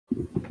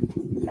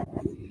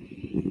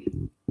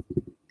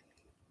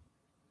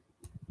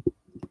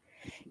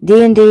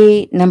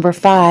DND number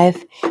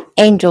 5,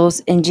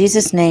 Angels in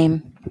Jesus'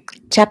 Name,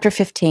 Chapter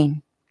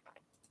 15.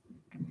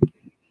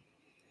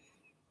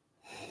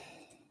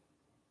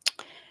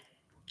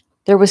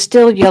 There was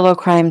still yellow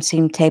crime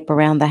scene tape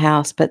around the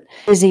house, but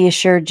Lizzie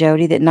assured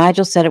Jody that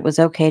Nigel said it was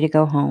okay to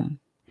go home.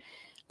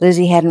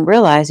 Lizzie hadn't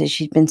realized that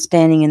she'd been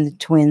standing in the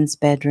twins'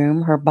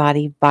 bedroom, her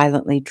body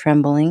violently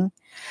trembling,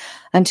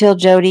 until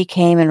Jody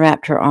came and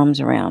wrapped her arms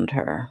around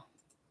her.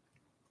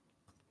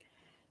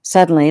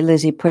 Suddenly,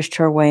 Lizzie pushed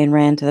her away and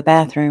ran to the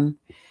bathroom.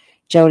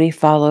 Jody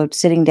followed,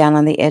 sitting down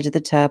on the edge of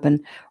the tub and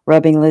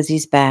rubbing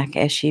Lizzie's back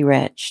as she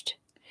retched.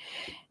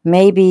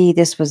 "Maybe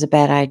this was a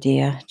bad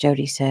idea,"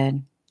 Jody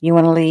said. "You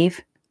want to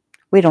leave?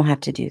 We don't have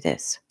to do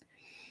this."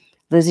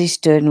 Lizzie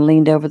stood and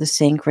leaned over the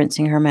sink,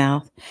 rinsing her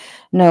mouth.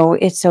 "No,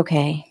 it's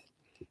okay.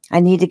 I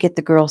need to get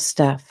the girls'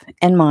 stuff,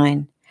 and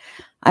mine.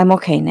 I'm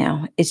okay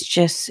now. It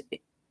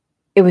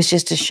was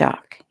just a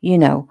shock,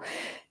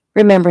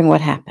 remembering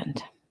what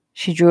happened."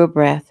 She drew a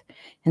breath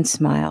and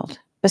smiled.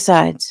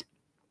 "Besides,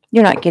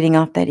 you're not getting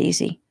off that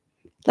easy.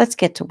 Let's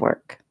get to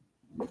work."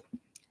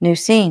 New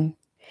scene.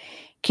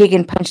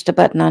 Keegan punched a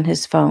button on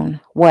his phone.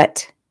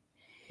 "What?"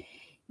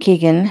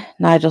 "Keegan,"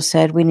 Nigel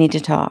said, "we need to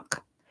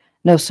talk."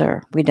 "No,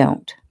 sir, we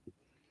don't."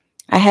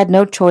 "I had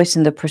no choice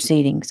in the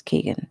proceedings,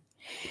 Keegan.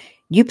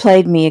 You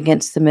played me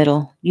against the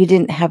middle. You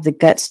didn't have the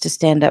guts to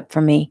stand up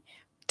for me,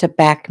 to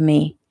back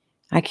me.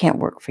 I can't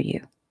work for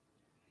you.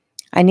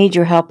 I need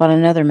your help on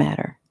another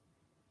matter."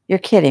 "You're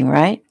kidding,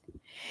 right?"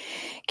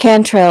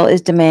 "Cantrell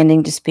is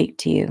demanding to speak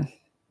to you."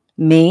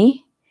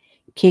 "Me?"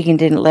 Keegan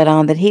didn't let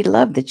on that he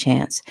loved the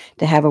chance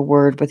to have a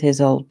word with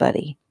his old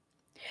buddy.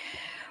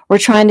 "We're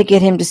trying to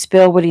get him to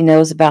spill what he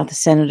knows about the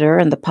senator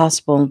and the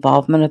possible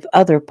involvement of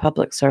other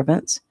public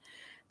servants.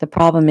 The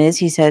problem is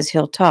he says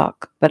he'll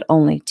talk, but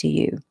only to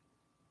you."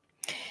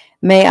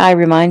 "May I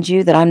remind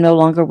you that I'm no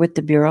longer with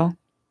the Bureau?"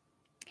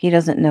 "He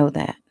doesn't know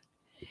that."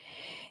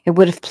 It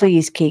would have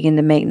pleased Keegan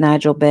to make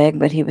Nigel beg,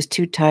 but he was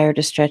too tired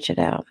to stretch it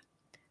out.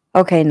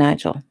 "Okay,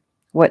 Nigel.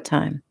 What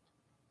time?"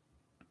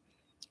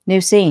 New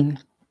scene.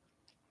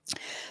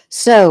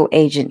 "So,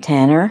 Agent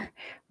Tanner,"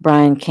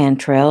 Brian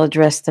Cantrell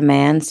addressed the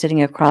man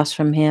sitting across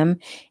from him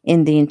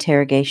in the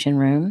interrogation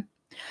room.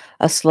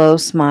 A slow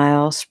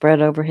smile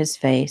spread over his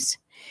face.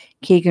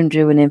 Keegan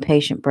drew an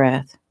impatient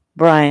breath.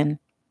 "Brian,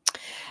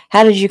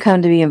 how did you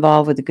come to be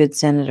involved with the good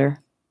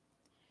senator?"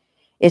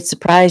 "It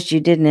surprised you,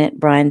 didn't it?"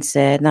 Brian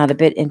said, not a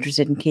bit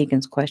interested in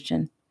Keegan's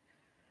question.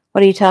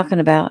 "What are you talking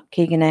about?"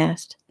 Keegan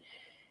asked.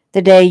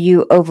 "The day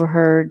you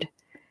overheard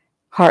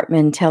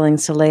Hartman telling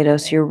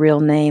Salados your real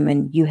name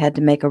and you had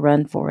to make a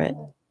run for it."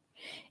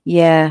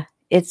 "Yeah,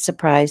 it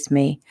surprised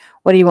me.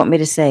 What do you want me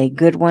to say?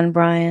 Good one,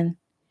 Brian?"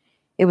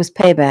 "It was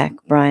payback,"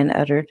 Brian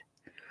uttered.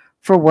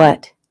 "For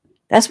what?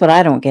 That's what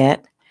I don't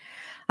get.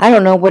 I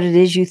don't know what it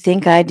is you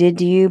think I did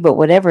to you, but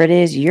whatever it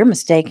is, you're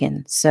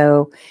mistaken.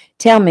 So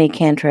tell me,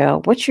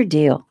 Cantrell, what's your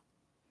deal?"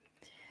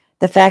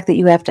 "The fact that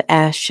you have to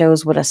ask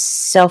shows what a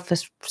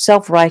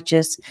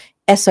self-righteous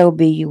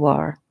SOB you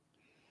are."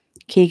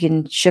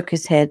 Keegan shook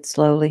his head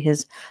slowly,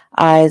 his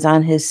eyes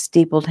on his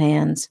steepled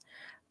hands.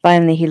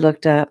 Finally, he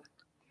looked up.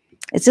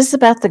 "Is this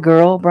about the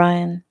girl,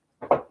 Brian?"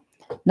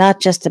 "Not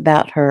just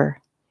about her.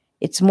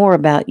 It's more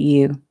about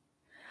you.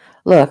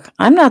 Look,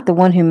 I'm not the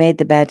one who made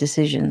the bad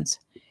decisions.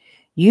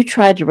 You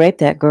tried to rape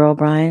that girl,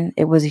 Brian.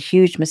 It was a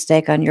huge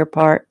mistake on your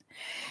part.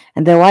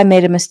 And though I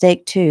made a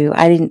mistake too,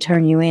 I didn't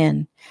turn you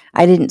in.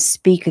 I didn't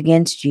speak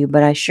against you,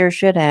 but I sure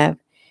should have.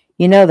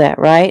 You know that,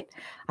 right?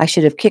 I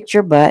should have kicked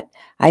your butt.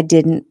 I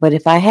didn't, but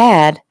if I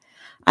had,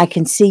 I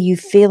can see you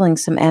feeling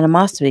some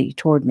animosity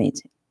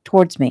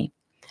towards me.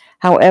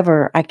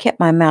 However, I kept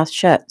my mouth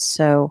shut,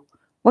 so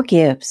what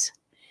gives?"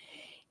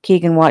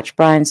 Keegan watched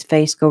Brian's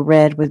face go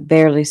red with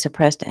barely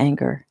suppressed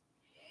anger.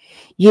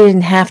 "You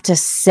didn't have to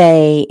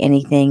say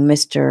anything,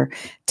 Mr.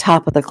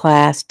 Top of the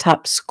class,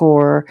 top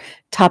scorer,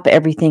 top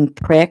everything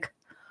prick.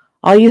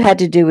 All you had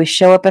to do was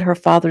show up at her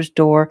father's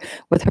door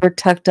with her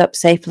tucked up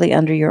safely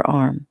under your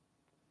arm."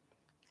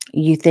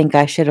 "You think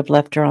I should have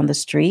left her on the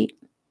street?"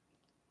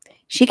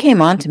 "She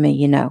came on to me,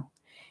 you know.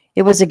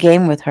 It was a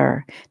game with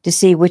her to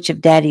see which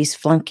of Daddy's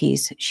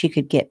flunkies she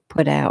could get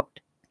put out."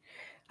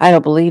 "I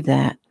don't believe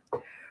that."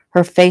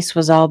 Her face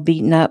was all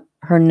beaten up.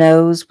 Her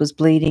nose was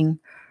bleeding.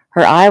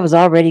 Her eye was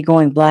already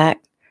going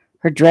black.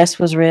 Her dress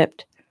was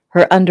ripped.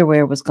 Her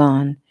underwear was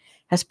gone.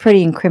 That's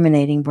pretty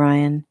incriminating,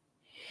 Brian.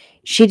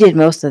 "She did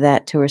most of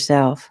that to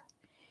herself."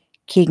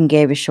 Keegan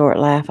gave a short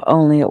laugh,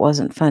 only it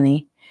wasn't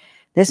funny.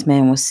 This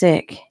man was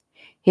sick.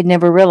 He'd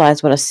never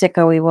realized what a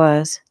sicko he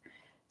was.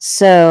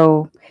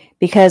 "So,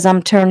 because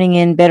I'm turning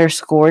in better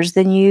scores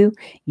than you,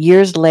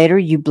 years later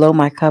you blow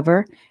my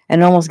cover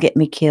and almost get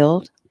me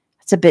killed?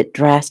 That's a bit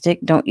drastic,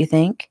 don't you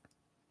think?"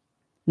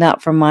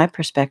 "Not from my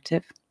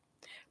perspective."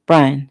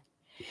 "Brian,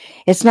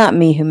 it's not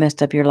me who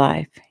messed up your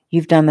life.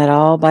 You've done that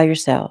all by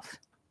yourself."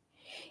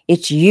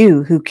 "It's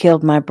you who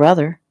killed my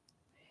brother."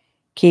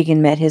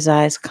 Keegan met his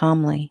eyes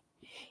calmly.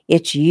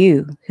 "It's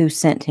you who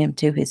sent him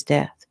to his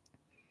death."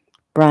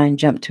 Brian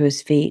jumped to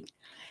his feet,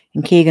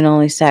 and Keegan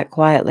only sat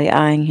quietly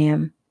eyeing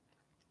him.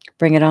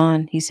 Bring it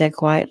on, he said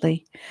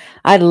quietly.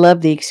 I'd love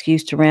the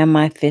excuse to ram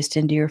my fist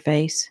into your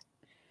face.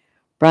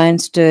 Brian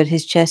stood,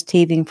 his chest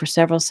heaving for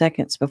several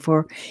seconds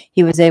before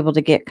he was able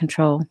to get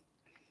control.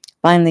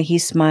 Finally, he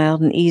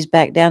smiled and eased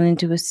back down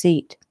into his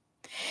seat.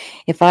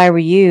 If I were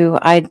you,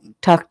 I'd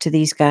talk to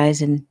these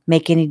guys and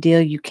make any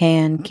deal you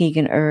can,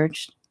 Keegan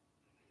urged.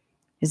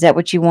 Is that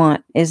what you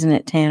want, isn't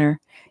it, Tanner?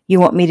 You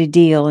want me to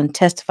deal and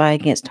testify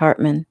against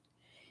Hartman?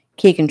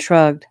 Keegan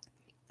shrugged.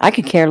 I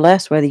could care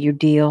less whether you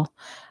deal.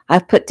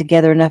 I've put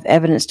together enough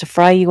evidence to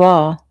fry you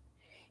all.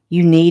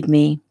 You need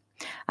me.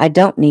 I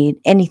don't need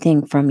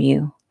anything from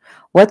you.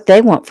 What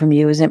they want from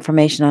you is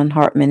information on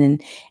Hartman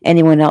and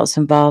anyone else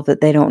involved that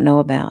they don't know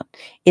about.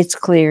 It's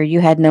clear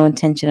you had no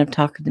intention of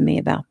talking to me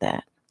about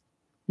that.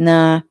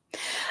 Nah,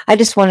 I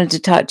just wanted to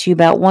talk to you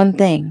about one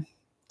thing.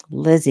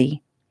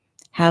 Lizzie.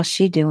 How's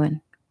she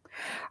doing?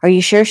 Are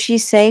you sure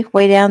she's safe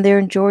way down there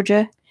in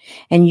Georgia?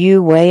 And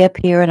you way up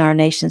here in our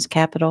nation's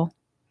capital?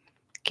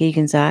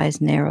 Keegan's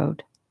eyes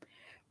narrowed.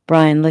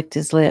 Brian licked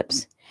his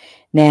lips.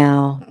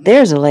 Now,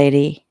 there's a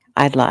lady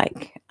I'd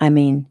like. I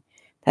mean,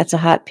 that's a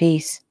hot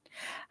piece.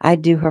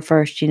 I'd do her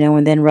first,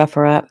 and then rough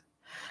her up.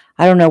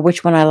 I don't know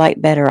which one I like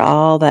better,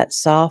 all that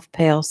soft,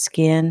 pale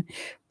skin,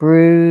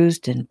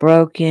 bruised and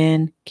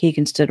broken.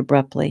 Keegan stood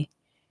abruptly.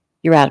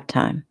 You're out of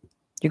time.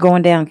 You're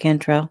going down,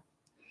 Cantrell.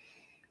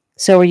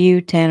 So are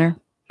you, Tanner.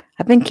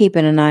 I've been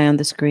keeping an eye on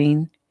the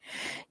screen.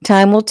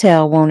 Time will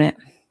tell, won't it?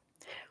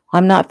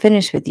 I'm not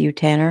finished with you,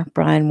 Tanner,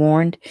 Brian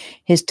warned,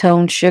 his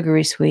tone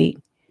sugary sweet.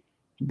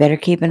 You better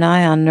keep an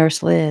eye on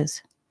Nurse Liz.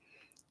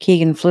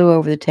 Keegan flew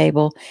over the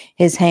table,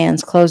 his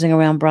hands closing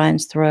around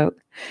Brian's throat.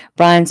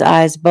 Brian's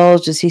eyes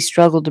bulged as he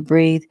struggled to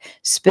breathe,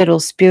 spittle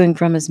spewing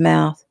from his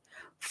mouth.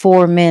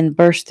 4 men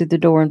burst through the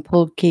door and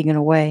pulled Keegan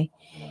away.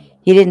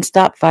 He didn't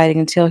stop fighting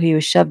until he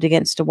was shoved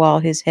against a wall,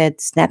 his head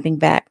snapping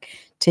back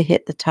to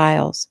hit the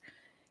tiles.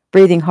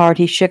 Breathing hard,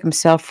 he shook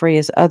himself free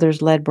as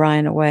others led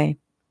Brian away.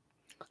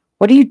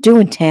 What are you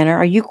doing, Tanner?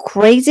 Are you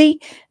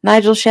crazy?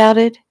 Nigel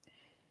shouted.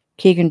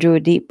 Keegan drew a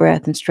deep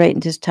breath and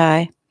straightened his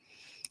tie.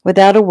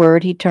 Without a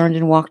word, he turned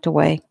and walked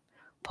away.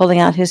 Pulling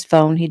out his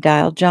phone, he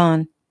dialed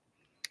John.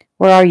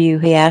 Where are you?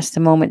 He asked the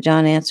moment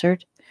John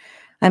answered.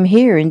 I'm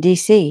here in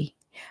D.C.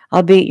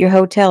 I'll be at your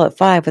hotel at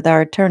 5 with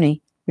our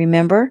attorney.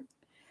 Remember?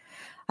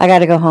 I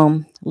gotta go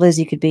home.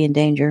 Lizzie could be in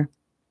danger.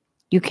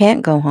 You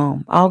can't go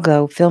home. I'll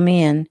go. Fill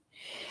me in.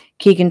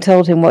 Keegan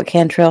told him what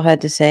Cantrell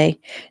had to say.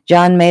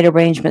 John made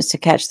arrangements to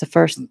catch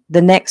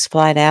the next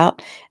flight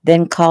out,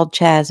 then called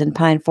Chaz in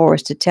Pine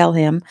Forest to tell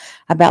him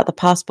about the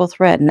possible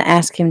threat and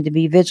ask him to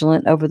be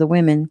vigilant over the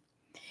women.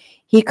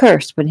 He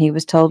cursed when he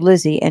was told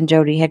Lizzie and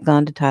Jody had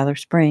gone to Tyler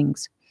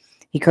Springs.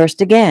 He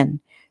cursed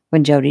again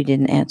when Jody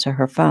didn't answer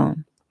her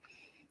phone.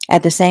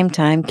 At the same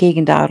time,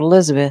 Keegan dialed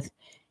Elizabeth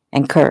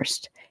and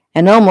cursed,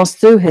 and almost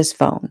threw his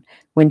phone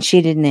when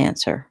she didn't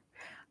answer.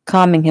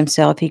 Calming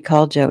himself, he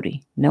called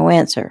Jody. No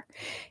answer.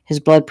 His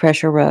blood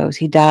pressure rose.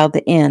 He dialed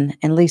the inn,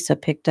 and Lisa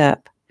picked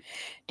up.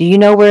 Do you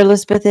know where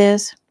Elizabeth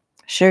is?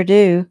 Sure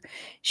do.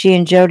 She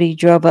and Jody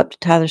drove up to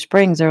Tyler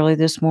Springs early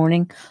this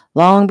morning,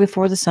 long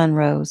before the sun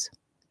rose.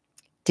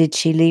 Did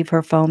she leave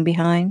her phone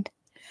behind?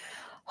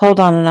 Hold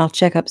on, and I'll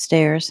check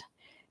upstairs.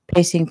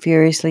 Pacing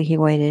furiously, he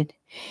waited.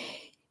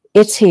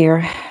 It's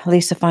here,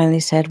 Lisa finally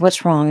said.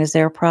 What's wrong? Is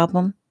there a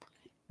problem?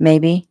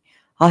 Maybe.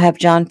 I'll have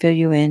John fill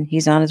you in.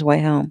 He's on his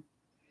way home.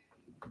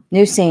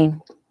 New scene.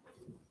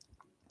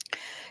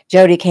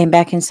 Jody came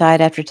back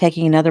inside after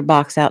taking another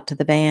box out to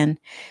the van.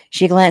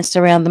 She glanced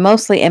around the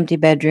mostly empty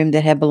bedroom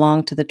that had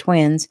belonged to the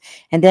twins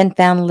and then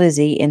found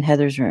Lizzie in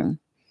Heather's room.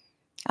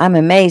 I'm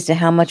amazed at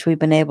how much we've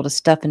been able to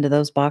stuff into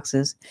those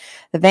boxes.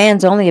 The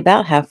van's only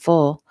about half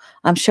full.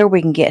 I'm sure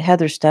we can get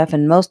Heather's stuff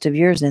and most of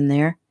yours in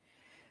there.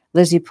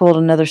 Lizzie pulled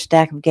another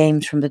stack of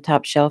games from the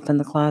top shelf in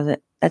the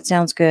closet. That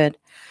sounds good.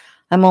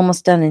 I'm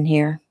almost done in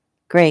here.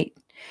 Great.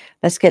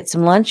 Let's get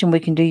some lunch and we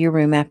can do your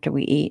room after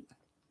we eat.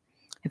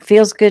 It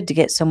feels good to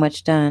get so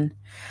much done.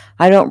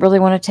 I don't really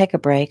want to take a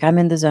break. I'm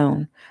in the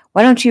zone.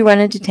 Why don't you run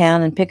into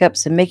town and pick up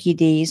some Mickey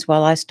D's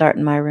while I start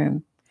in my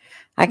room?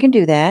 I can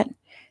do that.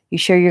 You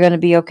sure you're going to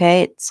be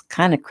okay? It's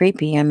kind of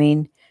creepy,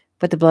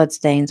 with the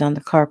bloodstains on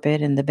the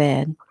carpet and the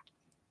bed.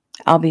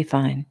 I'll be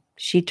fine.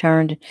 She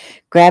turned,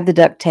 grabbed the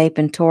duct tape,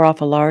 and tore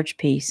off a large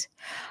piece.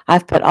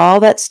 I've put all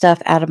that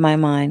stuff out of my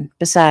mind.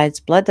 Besides,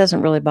 blood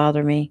doesn't really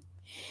bother me.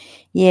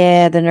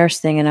 Yeah, the nurse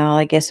thing and all,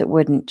 I guess it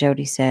wouldn't,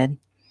 Jody said.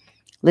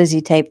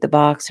 Lizzie taped the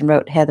box and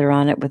wrote Heather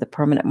on it with a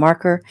permanent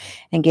marker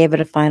and gave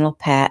it a final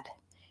pat.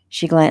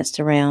 She glanced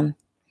around.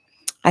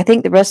 I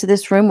think the rest of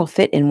this room will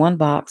fit in one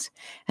box,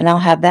 and I'll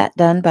have that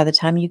done by the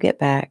time you get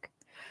back.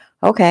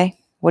 Okay,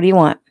 what do you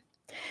want?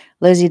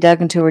 Lizzie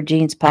dug into her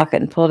jeans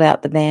pocket and pulled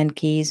out the van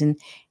keys and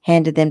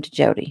handed them to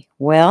Jody.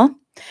 Well,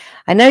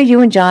 I know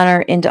you and John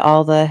are into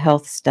all the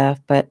health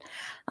stuff, but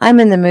I'm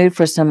in the mood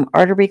for some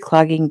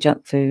artery-clogging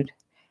junk food.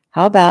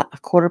 How about a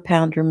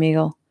quarter-pounder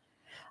meal?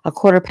 A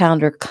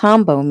quarter-pounder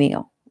combo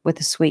meal with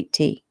a sweet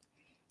tea.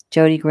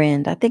 Jody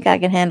grinned. I think I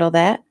can handle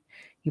that.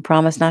 You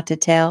promise not to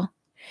tell?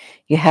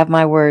 You have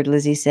my word,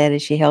 Lizzie said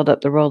as she held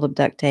up the roll of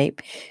duct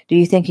tape. Do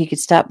you think you could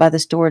stop by the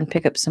store and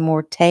pick up some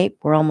more tape?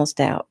 We're almost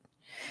out.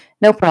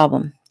 No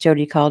problem,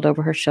 Jody called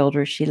over her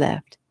shoulder as she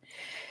left.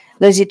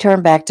 Lizzie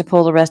turned back to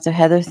pull the rest of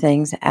Heather's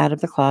things out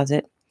of the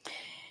closet.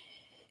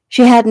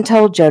 She hadn't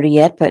told Jody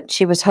yet, but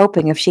she was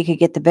hoping if she could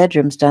get the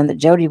bedrooms done that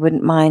Jody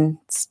wouldn't mind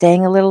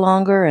staying a little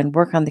longer and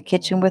work on the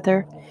kitchen with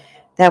her.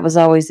 That was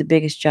always the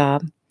biggest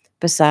job.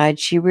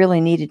 Besides, she really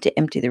needed to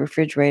empty the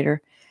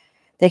refrigerator.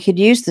 They could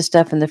use the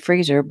stuff in the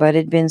freezer, but it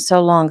had been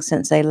so long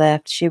since they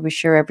left, she was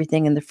sure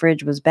everything in the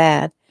fridge was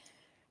bad.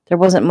 There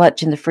wasn't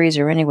much in the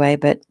freezer anyway,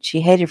 but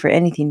she hated for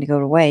anything to go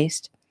to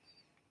waste.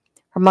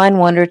 Her mind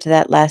wandered to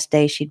that last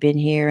day she'd been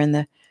here and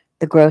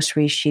the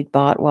groceries she'd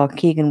bought while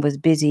Keegan was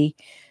busy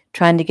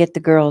trying to get the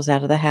girls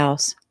out of the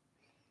house.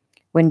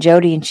 When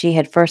Jody and she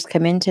had first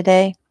come in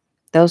today,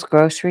 those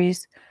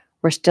groceries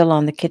were still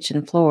on the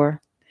kitchen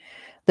floor.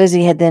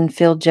 Lizzie had then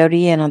filled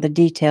Jody in on the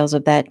details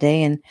of that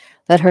day and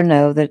let her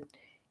know that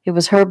it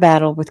was her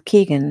battle with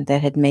Keegan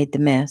that had made the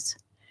mess.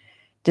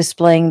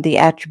 Displaying the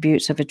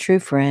attributes of a true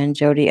friend,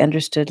 Jody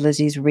understood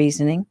Lizzie's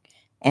reasoning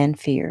and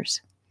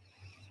fears.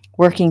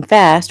 Working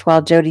fast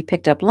while Jody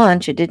picked up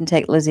lunch, it didn't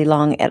take Lizzie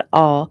long at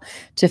all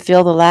to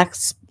fill the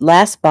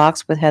last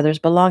box with Heather's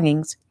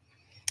belongings.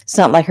 It's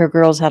not like her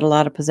girls had a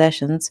lot of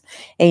possessions.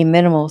 A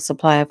minimal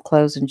supply of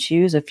clothes and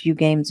shoes, a few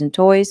games and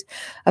toys,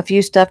 a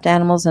few stuffed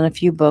animals, and a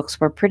few books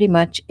were pretty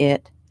much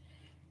it.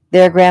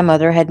 Their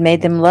grandmother had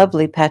made them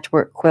lovely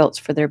patchwork quilts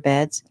for their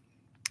beds.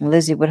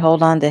 Lizzie would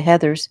hold on to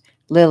Heather's,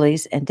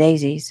 lilies, and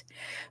daisies,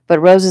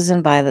 but roses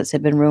and violets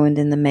had been ruined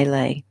in the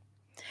melee.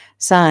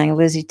 Sighing,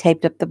 Lizzie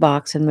taped up the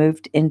box and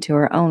moved into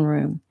her own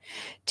room.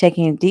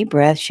 Taking a deep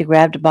breath, she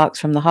grabbed a box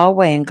from the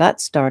hallway and got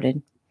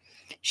started.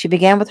 She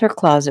began with her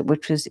closet,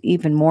 which was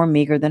even more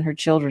meager than her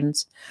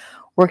children's.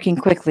 Working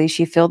quickly,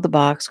 she filled the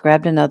box,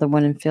 grabbed another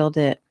one, and filled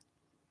it.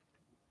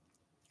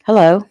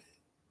 "Hello,"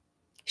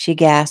 she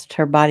gasped,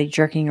 her body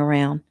jerking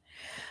around.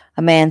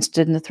 A man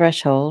stood in the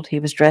threshold. He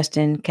was dressed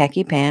in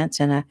khaki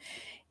pants and a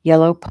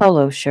yellow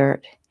polo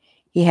shirt.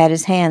 He had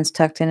his hands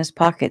tucked in his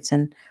pockets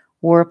and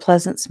wore a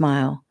pleasant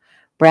smile.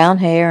 Brown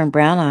hair and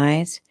brown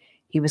eyes.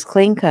 He was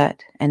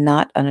clean-cut and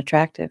not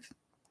unattractive.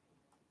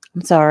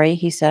 "I'm sorry,"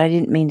 he said. "I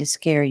didn't mean to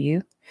scare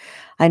you.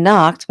 I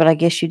knocked, but I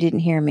guess you didn't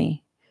hear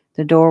me.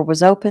 The door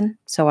was open,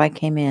 so I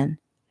came in.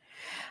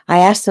 I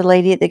asked the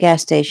lady at the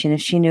gas station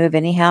if she knew of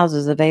any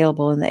houses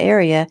available in the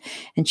area,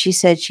 and she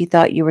said she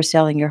thought you were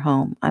selling your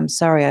home. I'm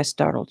sorry I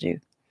startled you."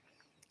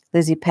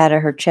 Lizzie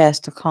patted her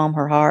chest to calm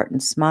her heart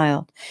and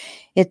smiled.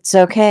 "It's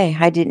okay.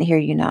 I didn't hear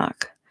you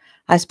knock.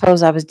 I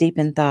suppose I was deep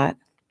in thought.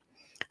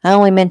 I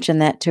only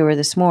mentioned that to her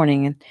this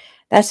morning, and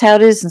that's how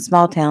it is in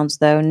small towns,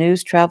 though.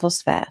 News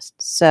travels fast.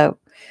 So,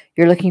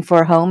 you're looking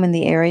for a home in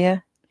the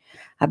area?"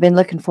 "I've been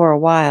looking for a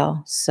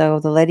while. So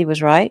the lady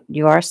was right?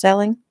 You are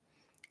selling?"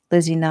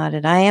 Lizzie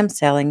nodded. "I am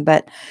selling,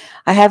 but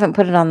I haven't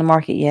put it on the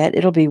market yet.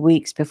 It'll be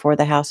weeks before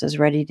the house is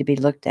ready to be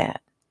looked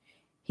at."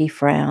 He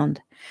frowned.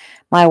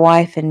 "My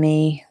wife and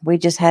me, we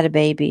just had a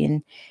baby,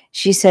 and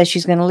she says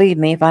she's going to leave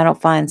me if I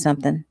don't find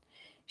something.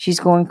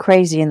 She's going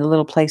crazy in the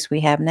little place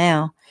we have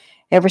now.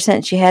 Ever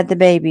since she had the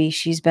baby,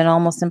 she's been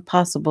almost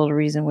impossible to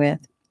reason with."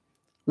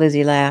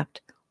 Lizzie laughed.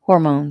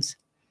 "Hormones."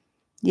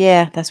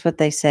 "Yeah, that's what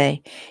they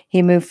say."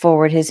 He moved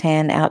forward, his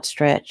hand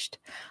outstretched.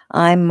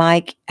 "I'm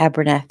Mike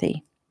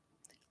Abernathy."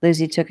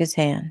 Lizzie took his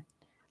hand.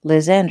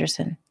 "Liz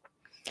Anderson."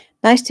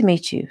 "Nice to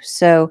meet you.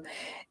 So,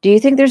 do you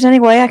think there's any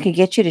way I could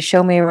get you to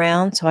show me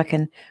around so I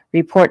can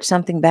report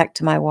something back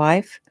to my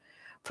wife?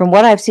 From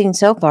what I've seen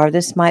so far,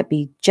 this might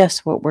be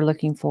just what we're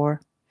looking for."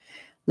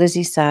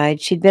 Lizzie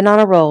sighed. She'd been on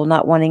a roll,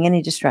 not wanting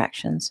any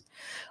distractions.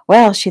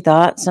 Well, she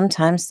thought,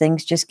 sometimes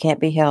things just can't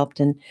be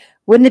helped, and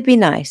wouldn't it be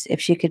nice if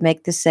she could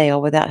make the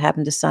sale without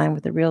having to sign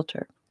with a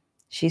realtor?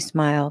 She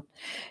smiled.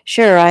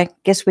 "Sure, I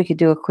guess we could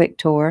do a quick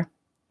tour."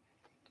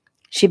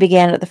 She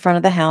began at the front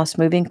of the house,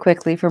 moving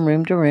quickly from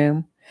room to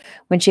room.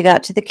 When she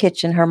got to the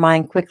kitchen, her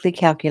mind quickly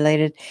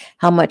calculated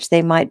how much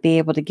they might be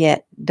able to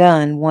get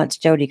done once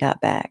Jody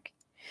got back.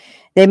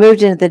 They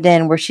moved into the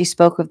den where she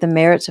spoke of the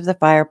merits of the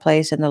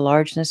fireplace and the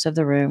largeness of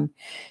the room.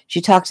 She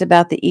talked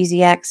about the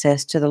easy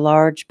access to the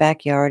large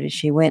backyard as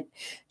she went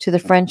to the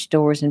French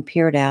doors and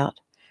peered out,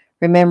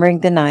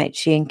 remembering the night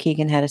she and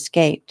Keegan had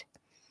escaped.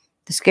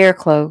 The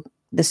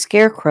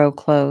scarecrow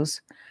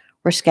clothes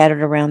were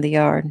scattered around the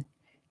yard.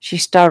 She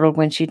startled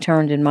when she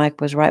turned and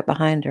Mike was right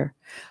behind her.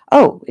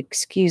 "Oh,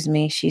 excuse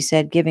me," she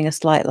said, giving a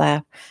slight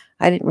laugh.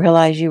 "I didn't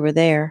realize you were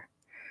there."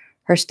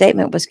 Her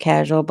statement was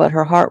casual, but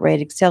her heart rate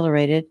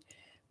accelerated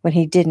when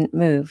he didn't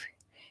move.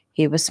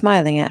 He was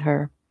smiling at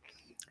her.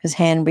 His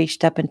hand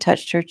reached up and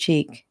touched her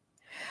cheek.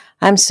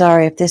 "I'm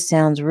sorry if this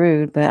sounds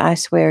rude, but I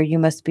swear you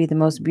must be the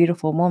most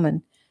beautiful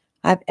woman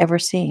I've ever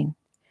seen."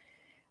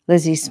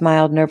 Lizzie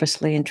smiled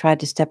nervously and tried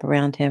to step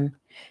around him.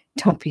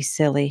 "Don't be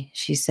silly,"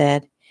 she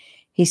said.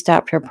 He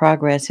stopped her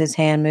progress. His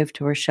hand moved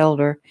to her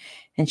shoulder,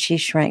 and she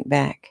shrank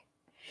back.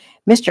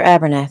 "Mr.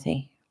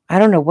 Abernathy, I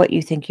don't know what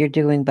you think you're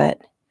doing,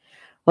 but—"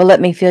 "Well,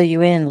 let me fill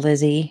you in,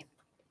 Lizzie."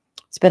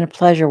 It's been a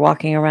pleasure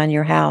walking around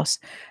your house,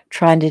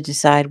 trying to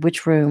decide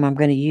which room I'm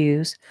going to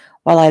use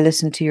while I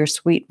listen to your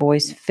sweet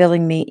voice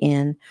filling me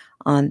in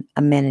on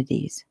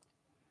amenities.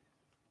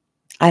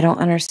 I don't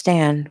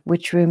understand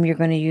which room you're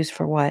going to use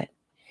for what.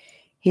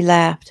 He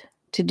laughed.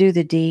 To do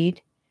the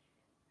deed.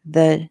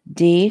 The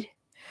deed?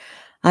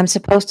 I'm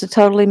supposed to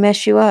totally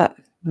mess you up,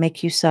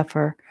 make you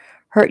suffer,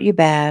 hurt you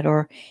bad,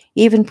 or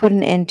even put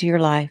an end to your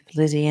life,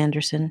 Lizzie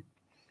Anderson.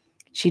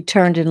 She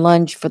turned and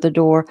lunged for the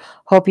door,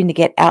 hoping to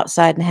get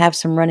outside and have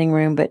some running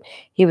room, but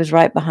he was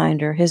right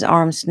behind her, his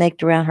arm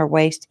snaked around her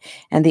waist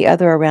and the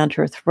other around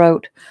her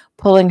throat,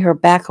 pulling her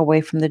back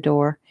away from the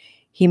door.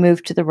 He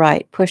moved to the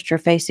right, pushed her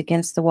face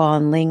against the wall,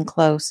 and leaned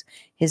close,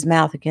 his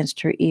mouth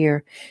against her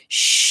ear.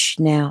 Shh,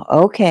 now,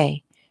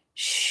 okay.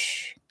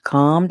 Shh,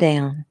 calm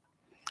down.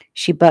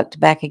 She bucked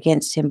back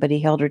against him, but he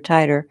held her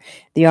tighter,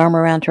 the arm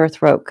around her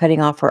throat,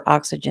 cutting off her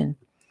oxygen.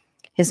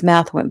 His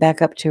mouth went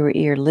back up to her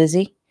ear.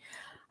 Lizzie,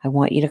 I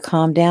want you to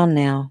calm down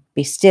now.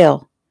 Be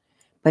still.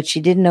 But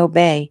she didn't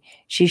obey.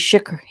 He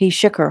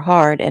shook her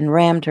hard and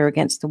rammed her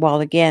against the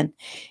wall again,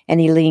 and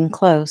he leaned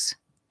close.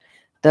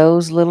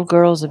 Those little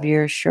girls of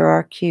yours sure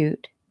are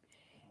cute.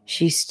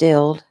 She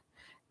stilled,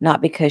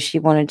 not because she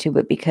wanted to,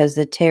 but because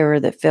the terror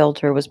that filled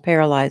her was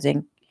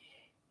paralyzing.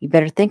 You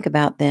better think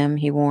about them,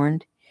 he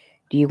warned.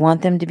 Do you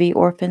want them to be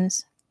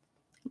orphans?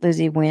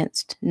 Lizzie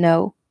winced.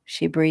 No,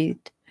 she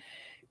breathed.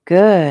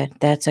 Good,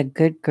 that's a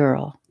good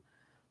girl.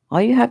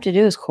 All you have to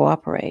do is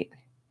cooperate.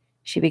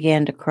 She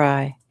began to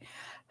cry.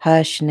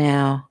 Hush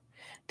now.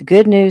 The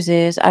good news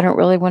is I don't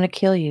really want to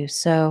kill you,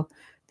 so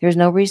there's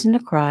no reason to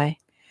cry.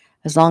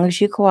 As long as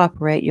you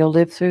cooperate, you'll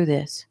live through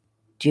this.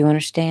 Do you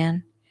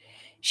understand?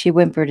 She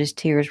whimpered as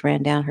tears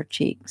ran down her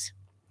cheeks.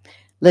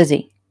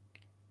 Lizzie,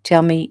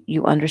 tell me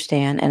you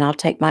understand, and I'll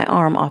take my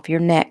arm off your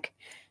neck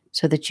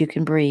so that you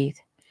can breathe.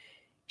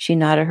 She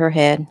nodded her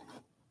head.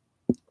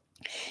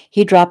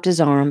 He dropped his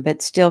arm,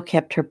 but still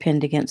kept her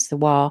pinned against the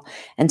wall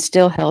and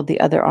still held the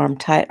other arm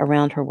tight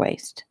around her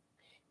waist.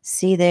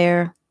 See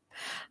there?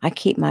 I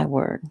keep my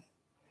word.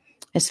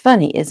 It's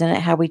funny, isn't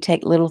it, how we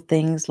take little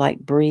things like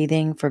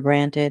breathing for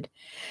granted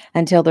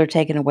until they're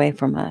taken away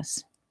from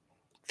us.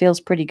 Feels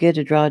pretty good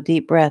to draw a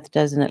deep breath,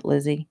 doesn't it,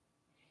 Lizzie?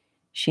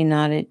 She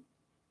nodded.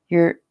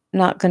 You're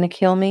not going to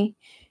kill me?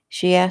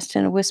 She asked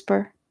in a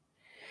whisper.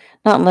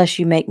 Not unless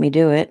you make me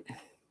do it.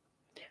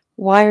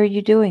 Why are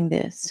you doing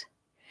this?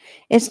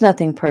 It's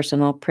nothing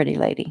personal, pretty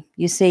lady.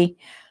 You see,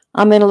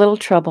 I'm in a little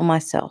trouble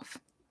myself.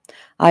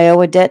 I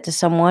owe a debt to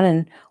someone,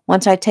 and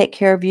once I take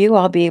care of you,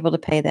 I'll be able to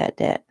pay that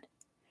debt.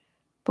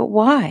 But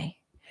why?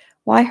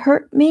 Why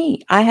hurt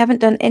me? I haven't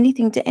done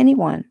anything to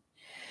anyone.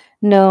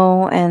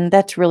 No, and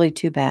that's really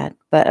too bad.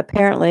 But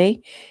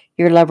apparently,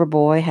 your lover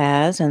boy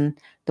has, and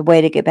the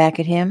way to get back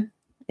at him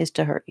is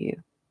to hurt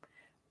you.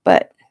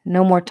 But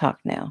no more talk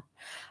now.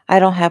 I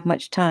don't have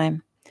much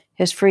time.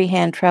 His free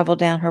hand traveled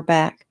down her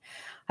back.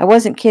 I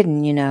wasn't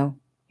kidding, you know.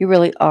 You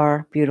really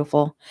are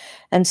beautiful.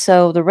 And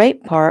so the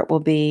rape part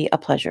will be a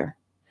pleasure.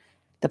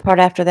 The part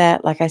after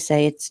that, like I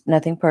say, it's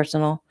nothing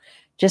personal,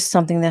 just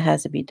something that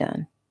has to be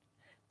done.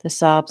 The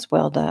sobs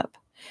welled up.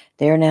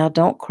 There now,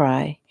 don't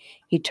cry.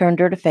 He turned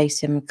her to face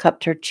him and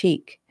cupped her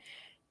cheek.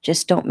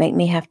 Just don't make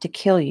me have to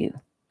kill you.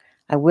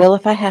 I will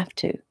if I have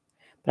to.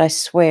 But I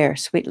swear,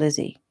 sweet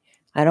Lizzie,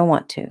 I don't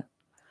want to.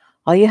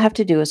 All you have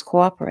to do is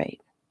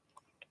cooperate.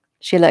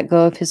 She let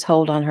go of his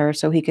hold on her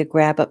so he could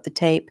grab up the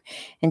tape,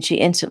 and she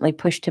instantly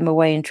pushed him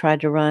away and tried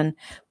to run,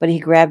 but he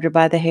grabbed her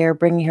by the hair,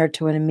 bringing her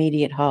to an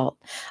immediate halt.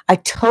 I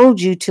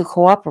told you to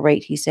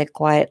cooperate, he said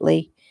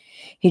quietly.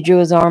 He drew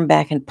his arm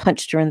back and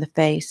punched her in the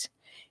face,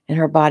 and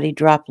her body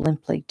dropped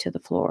limply to the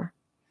floor.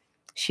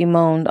 She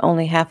moaned,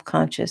 only half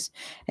conscious,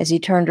 as he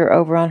turned her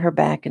over on her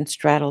back and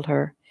straddled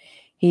her.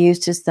 He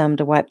used his thumb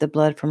to wipe the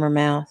blood from her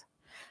mouth.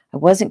 I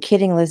wasn't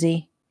kidding,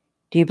 Lizzie.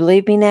 Do you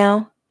believe me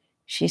now?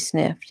 She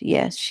sniffed.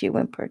 Yes, she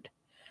whimpered.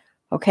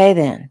 Okay,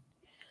 then.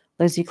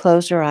 Lizzie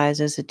closed her eyes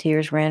as the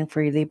tears ran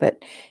freely,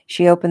 but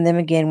she opened them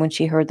again when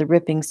she heard the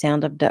ripping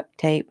sound of duct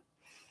tape.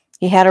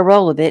 He had a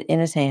roll of it in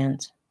his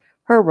hands.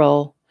 Her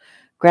roll.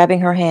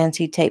 Grabbing her hands,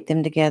 he taped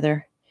them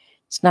together.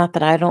 It's not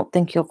that I don't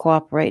think you'll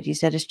cooperate, he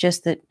said. It's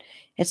just that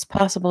it's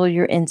possible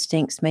your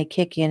instincts may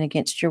kick in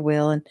against your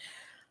will, and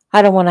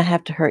I don't want to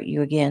have to hurt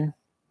you again.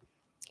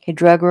 He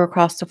dragged her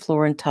across the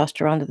floor and tossed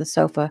her onto the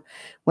sofa.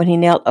 When he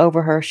knelt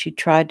over her, she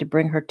tried to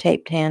bring her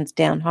taped hands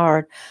down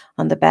hard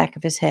on the back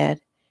of his head,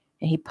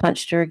 and he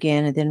punched her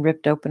again and then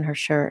ripped open her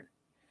shirt.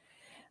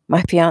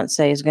 My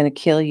fiancé is going to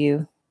kill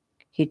you,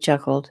 he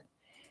chuckled.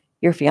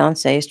 Your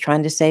fiancé is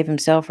trying to save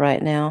himself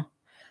right now.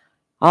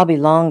 I'll be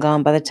long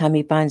gone by the time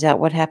he finds out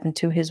what happened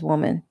to his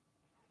woman.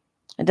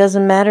 It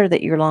doesn't matter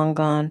that you're long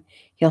gone.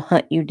 He'll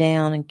hunt you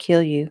down and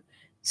kill you.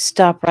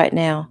 Stop right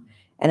now,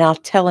 and I'll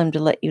tell him to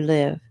let you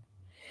live.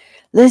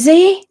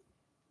 Lizzie!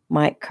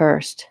 Mike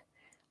cursed.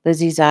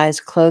 Lizzie's eyes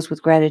closed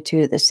with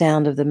gratitude at the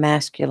sound of the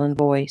masculine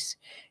voice.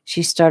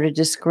 She started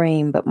to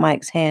scream, but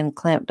Mike's hand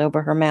clamped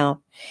over her mouth.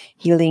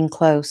 He leaned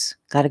close.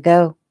 Gotta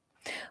go.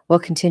 We'll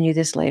continue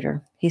this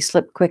later. He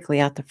slipped quickly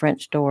out the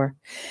French door.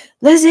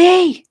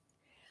 Lizzie!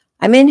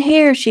 I'm in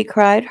here, she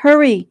cried.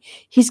 Hurry!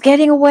 He's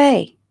getting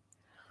away!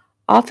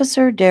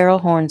 Officer Darrell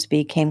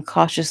Hornsby came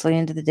cautiously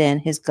into the den,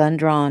 his gun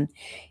drawn.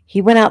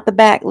 He went out the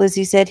back,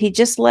 Lizzie said. He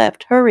just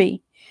left.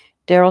 Hurry!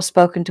 Darrell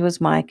spoke into his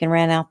mic and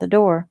ran out the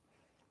door.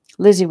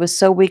 Lizzie was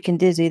so weak and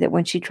dizzy that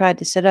when she tried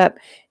to sit up,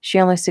 she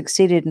only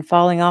succeeded in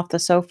falling off the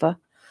sofa.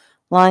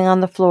 Lying on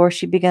the floor,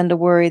 she began to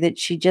worry that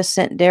she just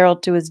sent Darrell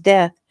to his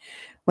death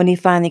when he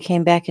finally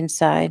came back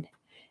inside.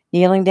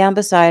 Kneeling down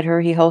beside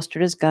her, he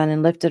holstered his gun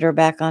and lifted her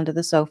back onto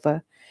the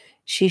sofa.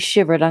 She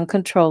shivered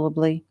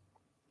uncontrollably.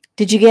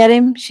 Did you get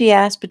him? She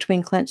asked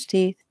between clenched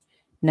teeth.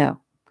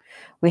 No.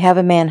 We have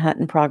a manhunt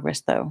in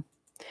progress, though.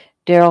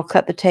 Darrell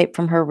cut the tape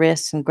from her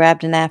wrists and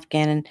grabbed an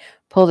afghan and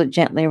pulled it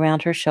gently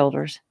around her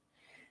shoulders.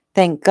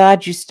 Thank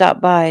God you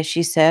stopped by,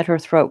 she said, her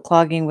throat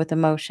clogging with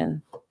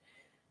emotion.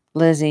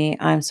 Lizzie,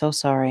 I'm so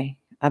sorry.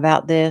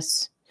 About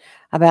this,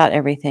 about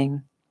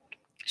everything.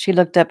 She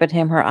looked up at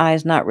him, her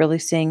eyes not really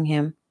seeing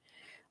him.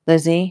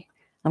 Lizzie,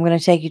 I'm going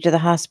to take you to the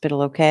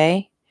hospital,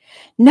 okay?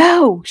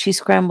 No, she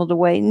scrambled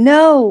away.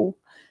 No.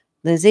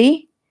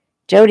 Lizzie?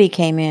 Jody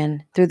came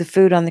in, threw the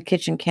food on the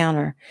kitchen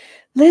counter.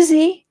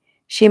 Lizzie?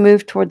 She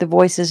moved toward the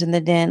voices in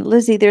the den.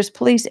 Lizzie, there's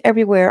police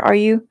everywhere. Are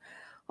you?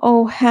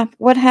 Oh,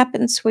 what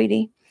happened,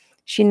 sweetie?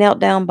 She knelt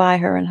down by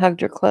her and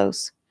hugged her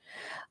close.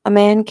 A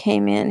man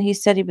came in. He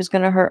said he was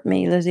going to hurt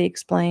me, Lizzie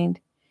explained.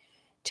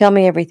 Tell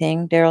me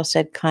everything, Darrell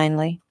said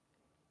kindly.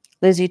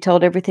 Lizzie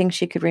told everything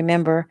she could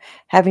remember,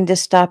 having to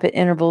stop at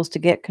intervals to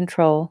get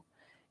control.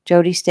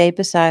 Jody stayed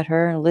beside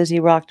her, and Lizzie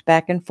rocked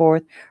back and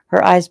forth,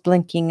 her eyes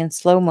blinking in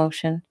slow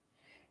motion.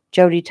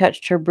 Jody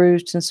touched her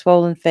bruised and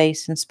swollen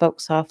face and spoke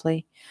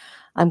softly.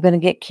 I'm going to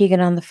get Keegan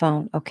on the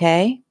phone,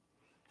 okay?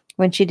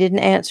 When she didn't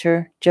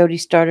answer, Jody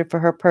started for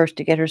her purse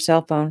to get her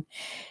cell phone,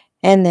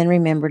 and then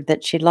remembered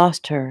that she'd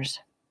lost hers.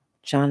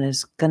 John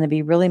is going to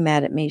be really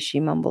mad at me,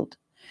 she mumbled.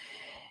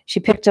 She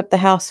picked up the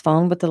house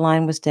phone, but the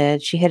line was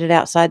dead. She headed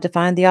outside to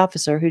find the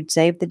officer who'd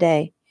saved the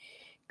day.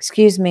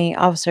 Excuse me,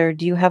 officer,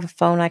 do you have a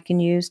phone I can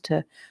use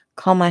to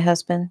call my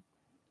husband?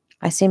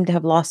 I seem to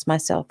have lost my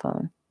cell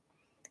phone.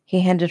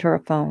 He handed her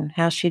a phone.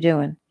 How's she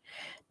doing?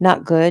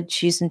 Not good.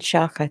 She's in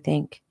shock, I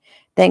think.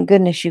 Thank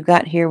goodness you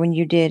got here when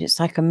you did. It's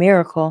like a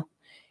miracle.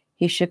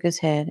 He shook his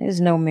head. It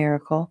is no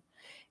miracle.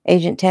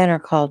 Agent Tanner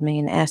called me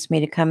and asked me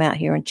to come out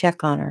here and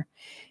check on her.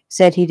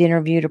 Said he'd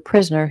interviewed a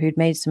prisoner who'd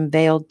made some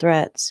veiled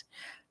threats.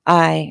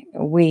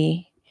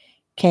 We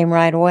came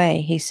right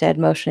away, he said,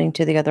 motioning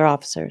to the other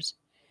officers.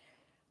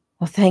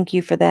 Well, thank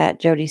you for that,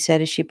 Jody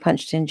said as she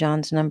punched in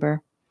John's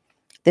number.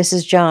 This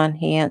is John,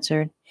 he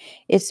answered.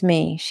 It's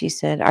me, she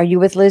said. Are you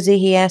with Lizzie?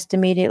 He asked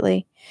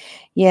immediately.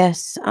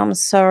 Yes, I'm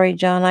sorry,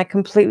 John. I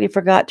completely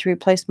forgot to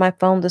replace my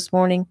phone this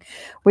morning.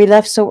 We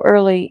left so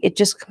early, it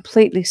just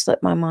completely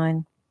slipped my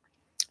mind.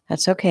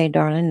 That's okay,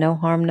 darling. No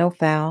harm, no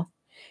foul.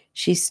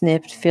 She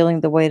sniffed,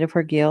 feeling the weight of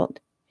her guilt.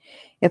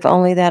 If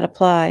only that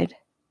applied.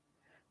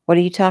 What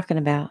are you talking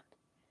about?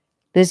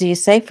 Lizzie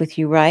is safe with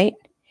you, right?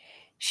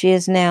 She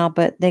is now,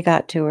 but they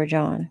got to her,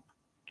 John.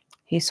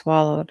 He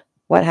swallowed.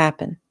 What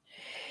happened?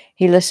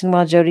 He listened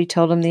while Jody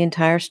told him the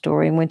entire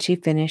story, and when she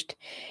finished,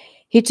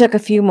 he took a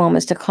few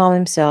moments to calm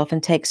himself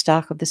and take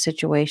stock of the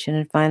situation,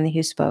 and finally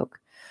he spoke.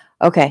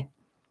 Okay,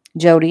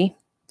 Jody,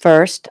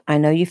 first, I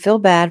know you feel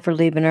bad for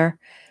leaving her,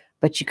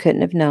 but you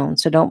couldn't have known,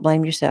 so don't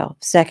blame yourself.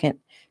 Second,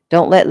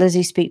 don't let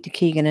Lizzie speak to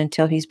Keegan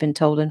until he's been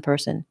told in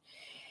person.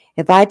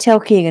 If I tell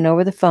Keegan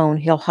over the phone,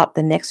 he'll hop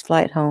the next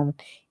flight home.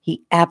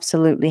 He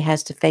absolutely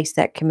has to face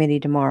that committee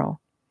tomorrow.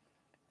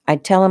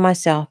 I'd tell him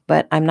myself,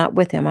 but I'm not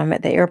with him. I'm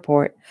at the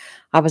airport.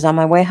 I was on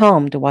my way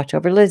home to watch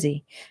over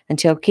Lizzie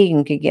until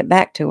Keegan could get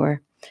back to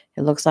her.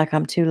 It looks like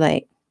I'm too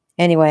late.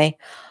 Anyway,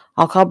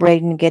 I'll call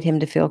Braden and get him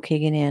to fill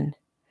Keegan in.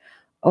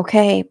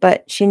 Okay,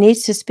 but she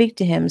needs to speak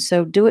to him,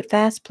 so do it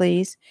fast,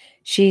 please.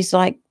 She's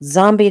like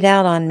zombied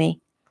out on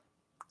me.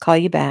 Call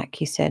you back,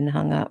 he said and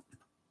hung up.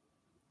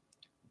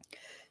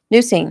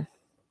 New scene.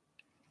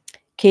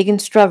 Keegan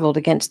struggled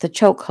against the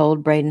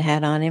chokehold Braden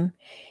had on him.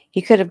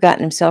 He could have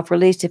gotten himself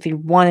released if he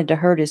wanted to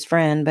hurt his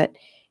friend, but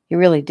he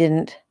really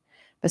didn't.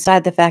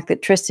 Beside the fact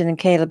that Tristan and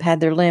Caleb had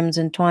their limbs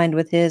entwined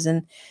with his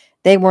and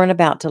they weren't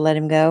about to let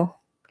him go.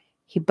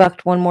 He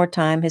bucked one more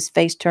time, his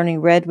face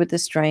turning red with the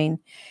strain,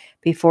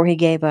 before he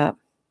gave up.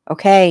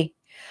 Okay,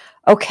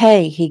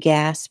 he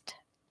gasped.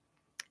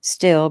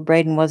 Still,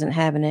 Braden wasn't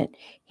having it.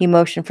 He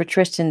motioned for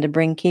Tristan to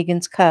bring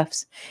Keegan's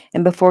cuffs,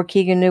 and before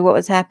Keegan knew what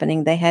was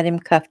happening, they had him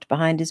cuffed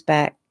behind his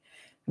back.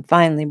 And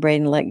finally,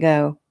 Braden let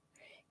go.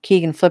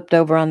 Keegan flipped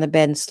over on the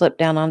bed and slipped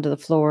down onto the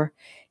floor.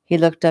 He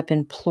looked up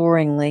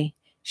imploringly.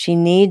 She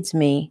needs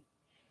me.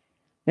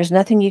 There's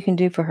nothing you can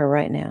do for her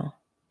right now.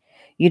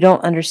 You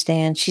don't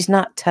understand. She's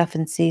not tough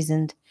and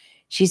seasoned.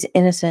 She's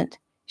innocent.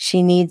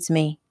 She needs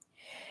me.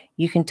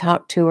 You can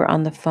talk to her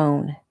on the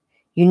phone.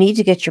 You need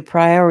to get your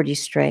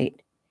priorities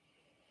straight.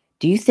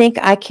 Do you think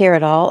I care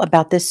at all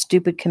about this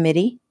stupid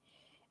committee?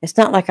 It's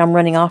not like I'm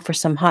running off for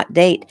some hot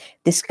date.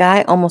 This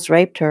guy almost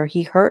raped her.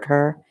 He hurt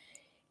her.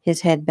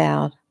 His head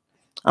bowed.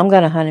 I'm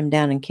going to hunt him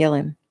down and kill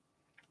him.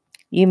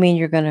 You mean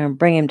you're going to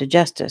bring him to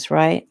justice,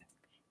 right?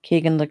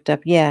 Keegan looked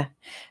up. Yeah,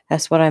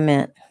 that's what I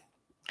meant.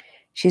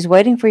 She's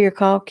waiting for your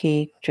call,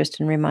 Keeg,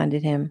 Tristan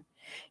reminded him.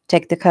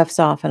 Take the cuffs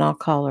off and I'll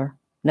call her.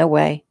 No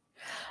way.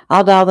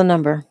 I'll dial the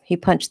number. He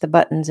punched the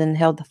buttons and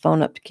held the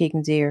phone up to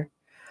Keegan's ear.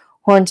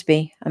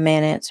 Hornsby, a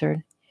man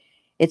answered.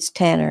 It's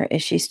Tanner.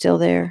 Is she still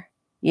there?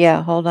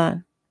 Yeah, hold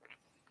on.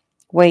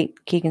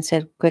 Wait, Keegan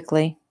said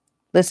quickly.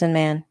 Listen,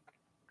 man.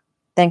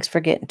 Thanks for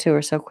getting to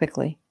her so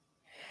quickly.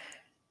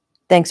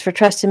 Thanks for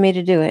trusting me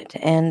to do it.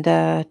 And,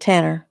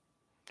 Tanner,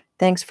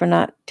 thanks for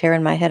not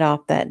tearing my head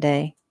off that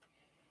day.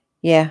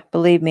 Yeah,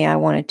 believe me, I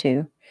wanted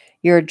to.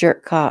 You're a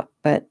jerk cop,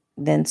 but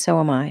then so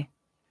am I.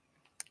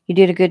 You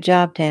did a good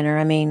job, Tanner.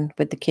 I mean,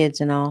 with the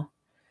kids and all.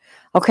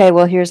 Okay,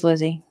 well, here's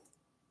Lizzie.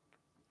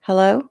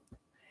 Hello?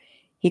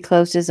 He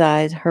closed his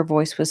eyes. Her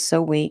voice was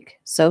so weak,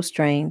 so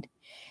strained.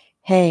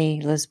 Hey,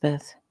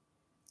 Lisbeth.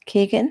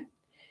 Keegan?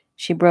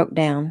 She broke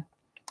down.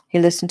 He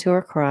listened to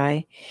her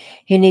cry.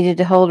 He needed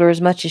to hold her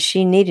as much as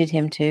she needed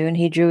him to, and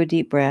he drew a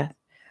deep breath.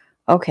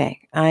 Okay,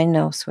 I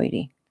know,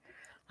 sweetie.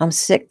 I'm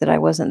sick that I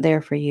wasn't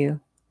there for you.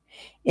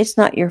 It's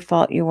not your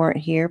fault you weren't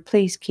here.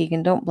 Please,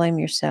 Keegan, don't blame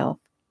yourself.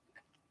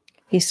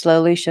 He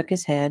slowly shook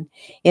his head.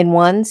 In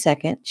 1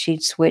 second,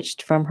 she'd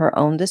switched from her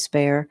own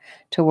despair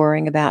to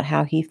worrying about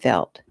how he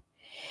felt.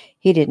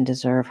 He didn't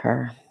deserve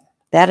her.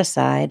 That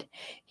aside,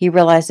 he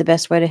realized the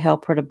best way to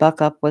help her to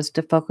buck up was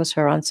to focus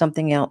her on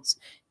something else,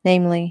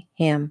 namely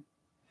him.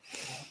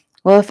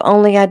 Well, if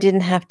only I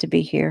didn't have to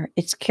be here.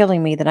 It's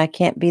killing me that I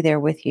can't be there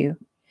with you.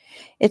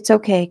 It's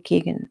okay,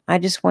 Keegan. I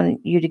just wanted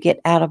you to get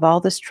out of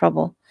all this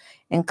trouble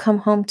and come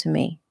home to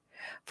me.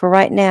 For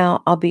right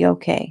now, I'll be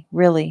okay.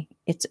 Really,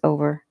 it's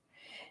over.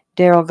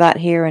 Daryl got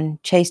here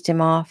and chased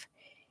him off.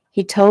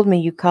 He told me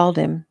you called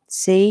him.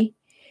 See?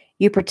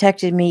 You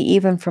protected me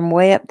even from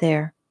way up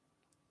there.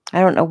 I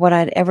don't know what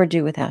I'd ever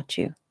do without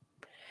you.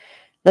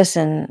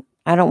 Listen,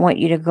 I don't want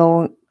you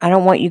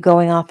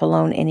going off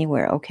alone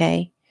anywhere,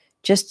 okay?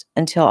 Just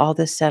until all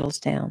this settles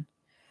down.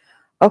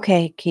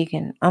 Okay,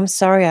 Keegan, I'm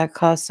sorry I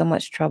caused so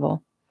much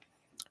trouble.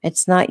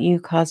 It's not you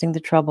causing the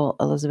trouble,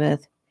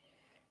 Elizabeth.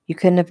 You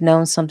couldn't have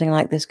known something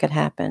like this could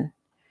happen.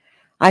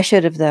 I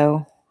should have,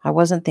 though. I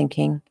wasn't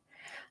thinking.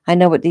 I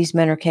know what these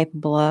men are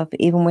capable of.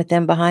 Even with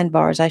them behind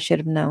bars, I should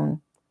have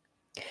known.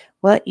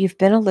 Well, you've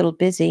been a little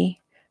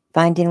busy,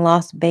 finding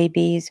lost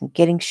babies and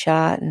getting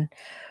shot and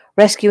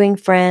rescuing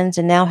friends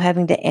and now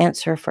having to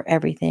answer for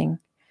everything.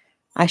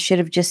 I should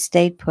have just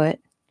stayed put.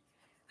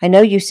 I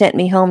know you sent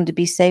me home to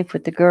be safe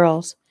with the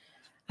girls.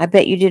 I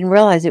bet you didn't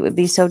realize it would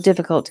be so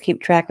difficult to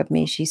keep track of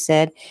me, she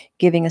said,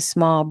 giving a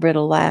small,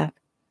 brittle laugh.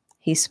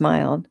 He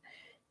smiled.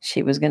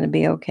 She was going to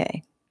be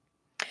okay.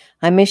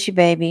 I miss you,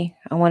 baby.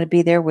 I want to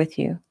be there with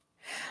you.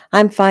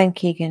 I'm fine,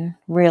 Keegan,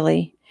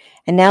 really.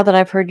 And now that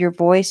I've heard your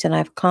voice and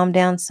I've calmed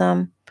down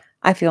some,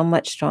 I feel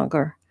much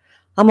stronger.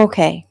 I'm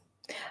okay.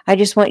 I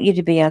just want you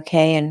to be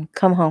okay and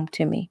come home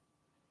to me.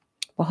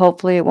 Well,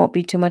 hopefully it won't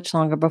be too much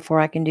longer before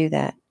I can do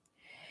that.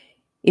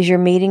 Is your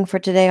meeting for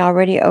today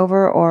already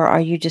over, or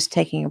are you just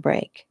taking a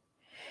break?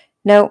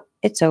 No,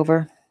 it's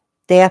over.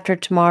 Day after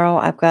tomorrow,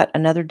 I've got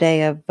another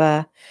day of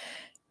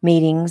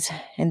meetings,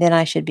 and then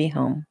I should be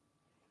home.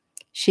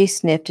 She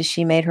sniffed as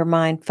she made her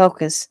mind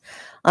focus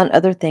on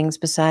other things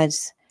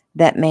besides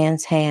that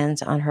man's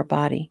hands on her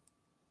body.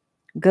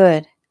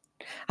 Good.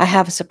 I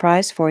have a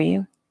surprise for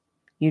you.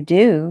 You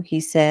do, he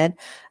said,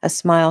 a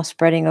smile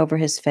spreading over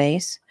his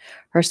face.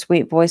 Her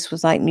sweet voice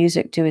was like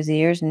music to his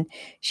ears, and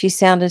she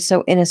sounded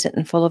so innocent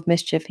and full of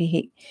mischief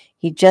he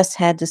just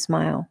had to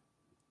smile.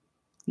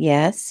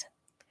 Yes?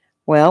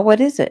 Well, what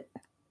is it?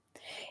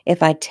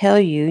 If I tell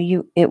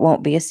you, it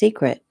won't be a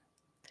secret.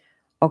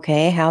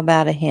 Okay, how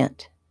about a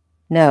hint?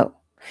 No,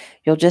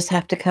 you'll just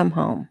have to come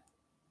home.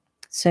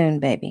 Soon,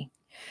 baby.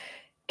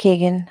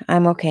 Keegan,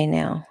 I'm okay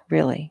now,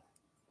 really.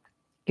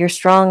 You're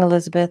strong,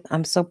 Elizabeth.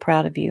 I'm so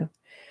proud of you.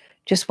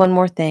 Just one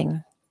more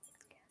thing.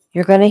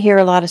 You're going to hear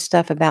a lot of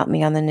stuff about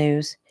me on the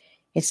news.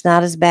 It's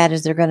not as bad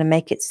as they're going to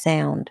make it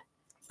sound.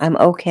 I'm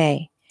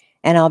okay,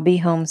 and I'll be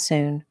home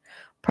soon.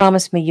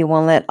 Promise me you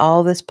won't let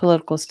all this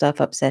political stuff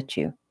upset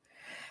you.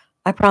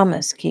 I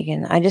promise,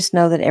 Keegan. I just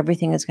know that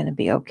everything is going to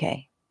be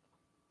okay.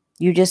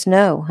 You just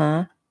know,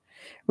 huh?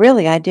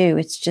 Really, I do.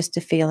 It's just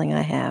a feeling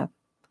I have.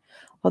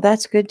 Well,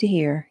 that's good to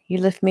hear. You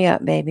lift me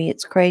up, baby.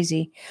 It's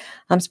crazy.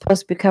 I'm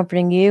supposed to be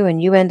comforting you,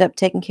 and you end up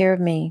taking care of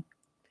me.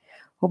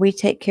 Well, we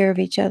take care of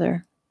each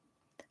other.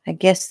 I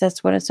guess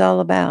that's what it's all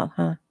about,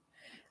 huh?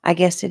 I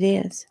guess it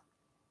is.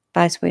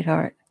 Bye,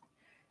 sweetheart.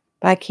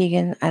 Bye,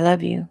 Keegan. I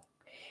love you.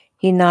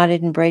 He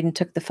nodded, and Braden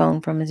took the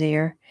phone from his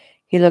ear.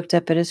 He looked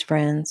up at his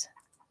friends.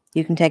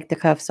 You can take the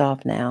cuffs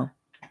off now.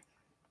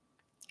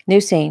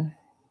 New scene.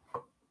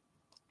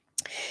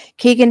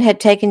 Keegan had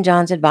taken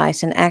John's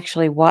advice and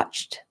actually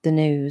watched the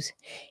news.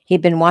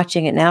 He'd been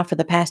watching it now for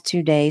the past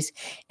 2 days,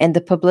 and the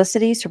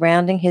publicity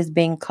surrounding his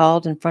being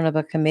called in front of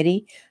a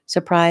committee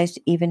surprised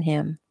even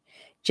him.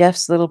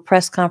 Jeff's little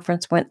press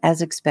conference went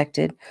as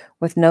expected,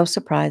 with no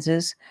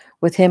surprises,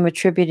 with him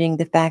attributing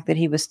the fact that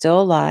he was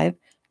still alive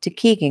to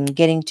Keegan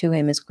getting to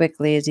him as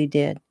quickly as he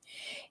did.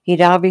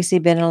 He'd obviously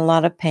been in a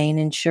lot of pain,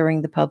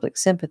 ensuring the public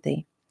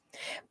sympathy.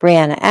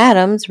 Brianna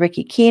Adams,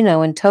 Ricky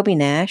Keno, and Toby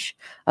Nash,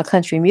 a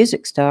country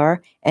music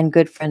star and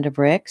good friend of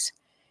Rick's,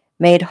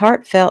 made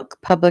heartfelt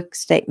public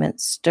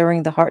statements,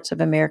 stirring the hearts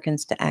of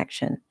Americans to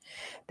action.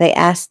 They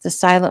asked the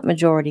silent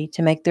majority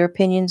to make their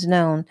opinions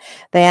known.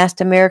 They asked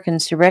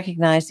Americans to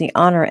recognize the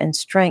honor and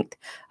strength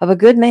of a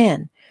good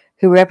man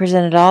who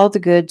represented all the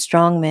good,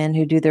 strong men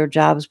who do their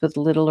jobs with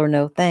little or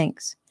no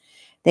thanks.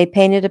 They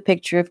painted a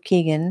picture of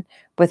Keegan,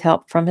 with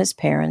help from his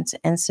parents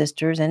and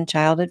sisters and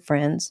childhood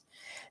friends,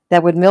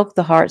 that would milk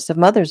the hearts of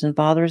mothers and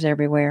fathers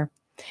everywhere.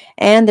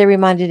 And they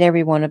reminded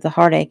everyone of the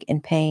heartache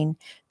and pain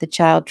the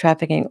child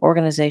trafficking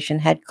organization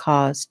had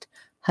caused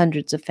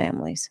hundreds of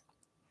families.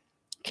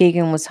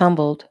 Keegan was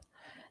humbled.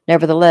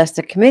 Nevertheless,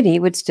 the committee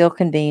would still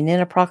convene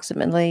in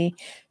approximately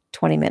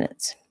 20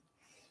 minutes.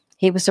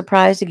 He was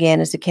surprised again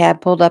as the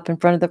cab pulled up in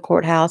front of the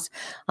courthouse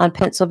on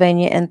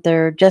Pennsylvania and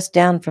 3rd, just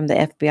down from the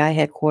FBI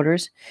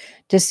headquarters,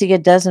 to see a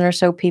dozen or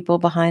so people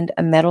behind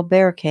a metal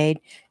barricade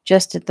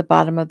just at the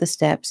bottom of the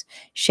steps,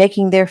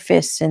 shaking their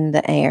fists in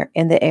the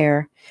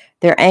air.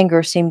 Their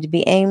anger seemed to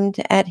be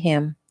aimed at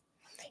him.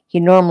 He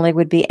normally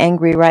would be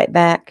angry right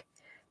back,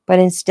 but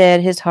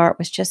instead his heart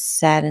was just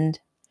saddened.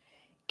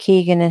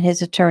 Keegan and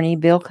his attorney,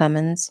 Bill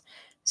Cummins,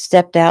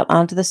 stepped out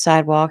onto the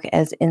sidewalk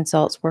as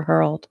insults were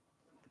hurled.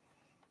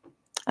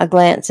 A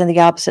glance in the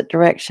opposite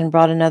direction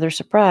brought another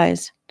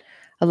surprise.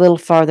 A little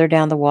farther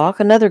down the walk,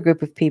 another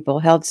group of people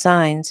held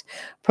signs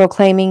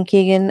proclaiming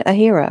Keegan a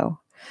hero.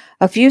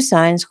 A few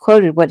signs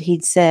quoted what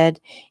he'd said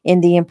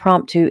in the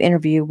impromptu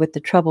interview with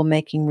the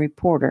troublemaking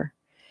reporter.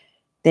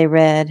 They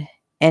read,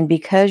 "And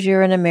because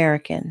you're an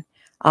American,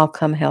 I'll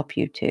come help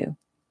you too."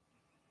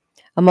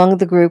 Among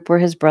the group were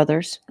his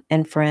brothers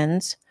and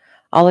friends,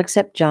 all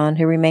except John,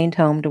 who remained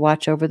home to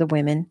watch over the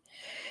women.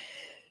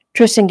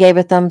 Tristan gave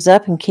a thumbs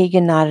up, and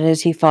Keegan nodded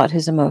as he fought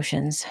his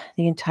emotions.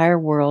 The entire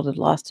world had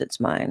lost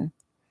its mind.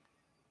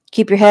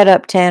 "Keep your head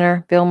up,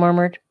 Tanner," Bill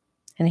murmured.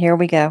 And here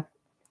we go.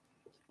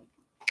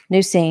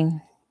 New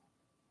scene.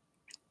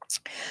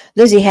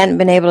 Lizzie hadn't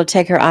been able to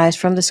take her eyes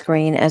from the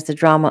screen as the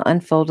drama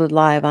unfolded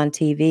live on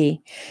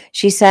TV.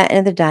 She sat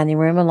in the dining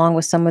room along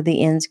with some of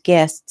the inn's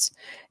guests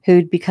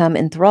who'd become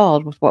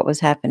enthralled with what was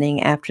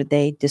happening after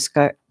they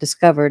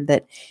discovered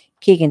that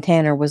Keegan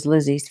Tanner was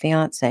Lizzie's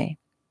fiancé.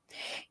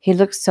 "He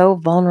looks so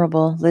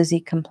vulnerable," Lizzie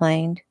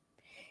complained.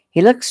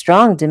 "He looks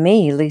strong to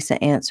me,"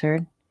 Lisa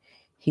answered.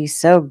 "He's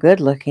so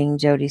good-looking,"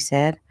 Jody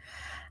said.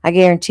 "I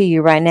guarantee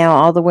you right now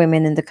all the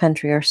women in the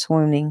country are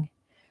swooning."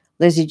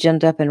 Lizzie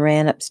jumped up and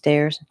ran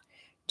upstairs.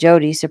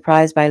 Jody,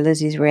 surprised by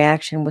Lizzie's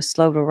reaction, was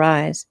slow to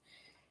rise.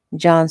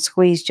 John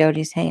squeezed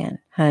Jody's hand.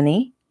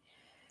 "Honey?"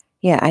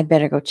 "Yeah, I'd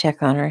better go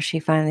check on her," she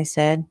finally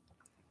said.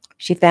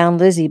 She found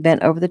Lizzie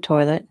bent over the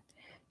toilet.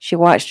 She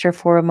watched her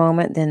for a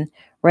moment, then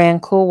ran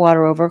cool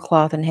water over a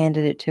cloth and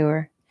handed it to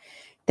her.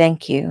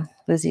 "Thank you,"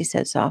 Lizzie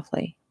said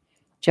softly.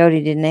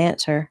 Jody didn't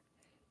answer.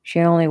 She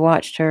only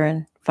watched her,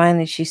 and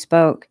finally she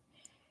spoke.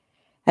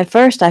 "At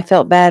first I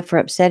felt bad for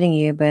upsetting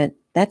you, but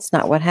that's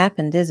not what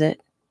happened, is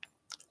it?"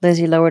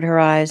 Lizzie lowered her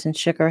eyes and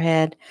shook her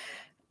head.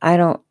 "I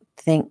don't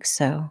think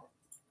so."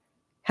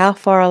 "How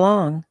far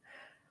along?"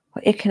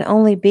 "Well, it can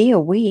only be a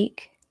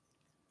week."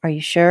 "Are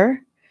you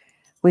sure?"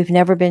 "We've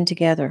never been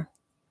together.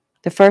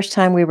 The first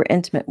time we were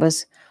intimate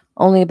was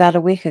only about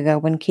a week ago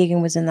when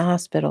Keegan was in the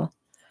hospital."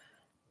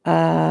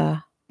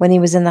 When he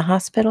was in the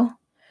hospital?"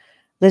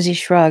 Lizzie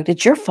shrugged.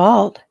 "It's your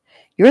fault.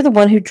 You're the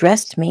one who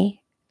dressed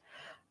me."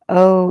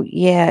 "Oh,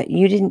 yeah,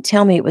 you didn't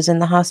tell me it was in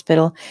the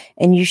hospital,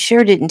 and you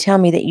sure didn't tell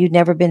me that you'd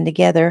never been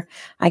together.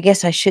 I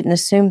guess I shouldn't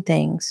assume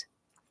things."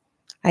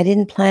 "I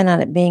didn't plan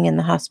on it being in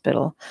the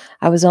hospital.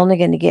 I was only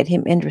going to get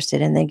him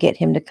interested and then get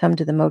him to come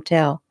to the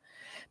motel.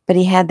 But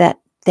he had that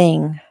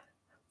thing,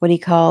 what he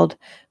called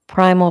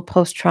primal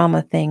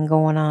post-trauma thing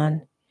going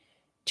on."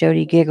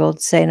 Jody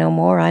giggled. "Say no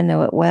more. I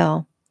know it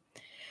well."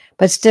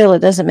 "But still, it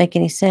doesn't make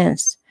any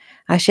sense.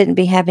 I shouldn't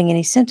be having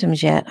any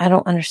symptoms yet. I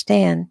don't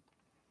understand."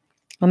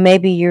 "Well,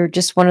 maybe you're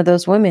just one of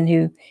those women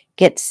who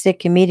gets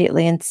sick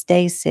immediately and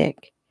stays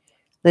sick."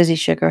 Lizzie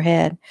shook her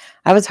head.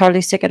 "I was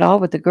hardly sick at all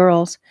with the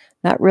girls.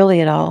 Not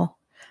really at all.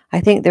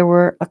 I think there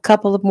were a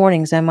couple of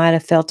mornings I might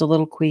have felt a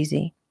little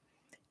queasy."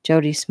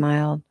 Jody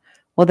smiled.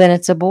 "Well, then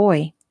it's a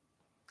boy."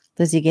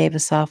 Lizzie gave a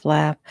soft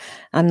laugh.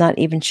 "I'm not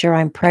even sure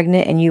I'm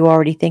pregnant, and you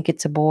already think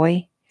it's a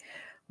boy?"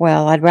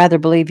 "Well, I'd rather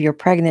believe you're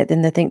pregnant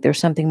than to think there's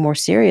something more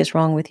serious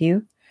wrong with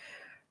you."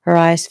 Her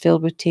eyes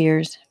filled with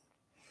tears.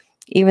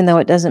 "Even though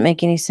it doesn't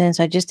make any sense,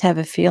 I just have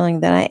a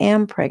feeling that I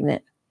am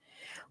pregnant."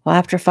 "Well,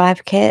 after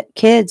 5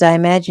 kids, I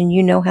imagine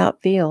you know how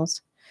it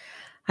feels."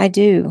 "I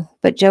do.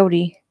 But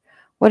Jody,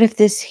 what if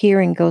this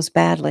hearing goes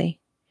badly?"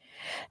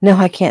 "No,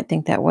 I can't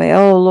think that way.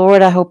 Oh,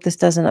 Lord, I hope this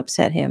doesn't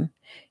upset him."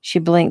 She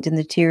blinked and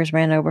the tears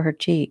ran over her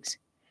cheeks.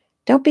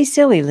 "Don't be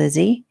silly,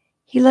 Lizzie.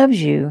 He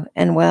loves you.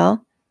 And,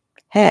 well,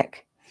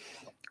 heck,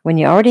 when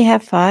you already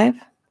have 5,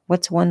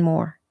 what's one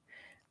more?"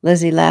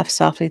 Lizzie laughed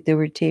softly through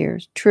her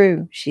tears.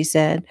 "True," she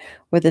said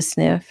with a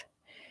sniff.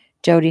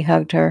 Jody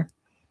hugged her.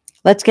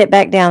 Let's get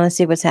back down and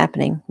see what's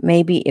happening.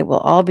 Maybe it will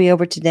all be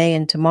over today,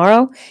 and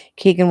tomorrow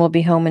Keegan will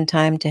be home in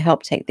time to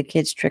help take the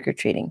kids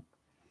trick-or-treating.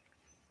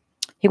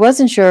 He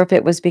wasn't sure if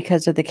it was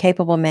because of the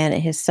capable man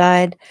at his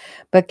side,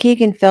 but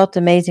Keegan felt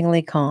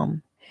amazingly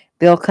calm.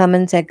 Bill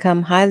Cummins had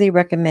come highly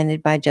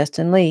recommended by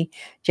Justin Lee,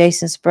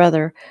 Jason's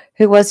brother,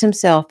 who was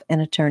himself an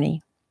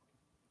attorney.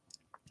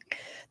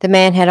 The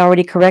man had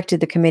already corrected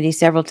the committee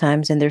several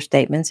times in their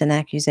statements and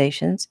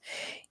accusations,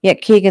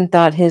 yet Keegan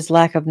thought his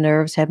lack of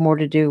nerves had more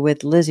to do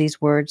with Lizzie's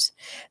words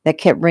that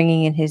kept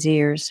ringing in his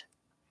ears.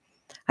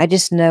 "I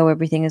just know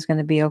everything is going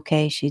to be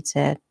okay," she'd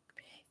said.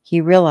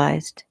 He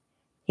realized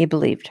he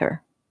believed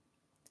her.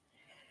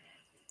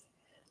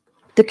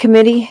 The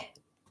committee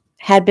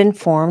had been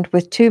formed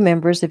with 2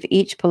 members of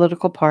each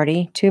political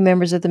party, 2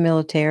 members of the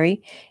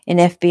military, an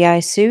FBI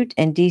suit,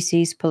 and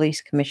DC's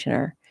police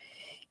commissioner.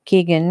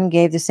 Keegan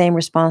gave the same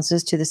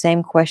responses to the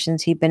same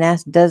questions he'd been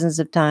asked dozens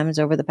of times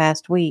over the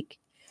past week.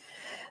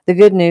 The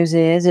good news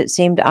is, it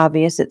seemed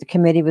obvious that the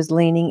committee was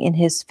leaning in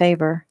his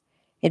favor.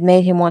 It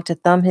made him want to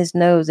thumb his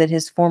nose at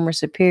his former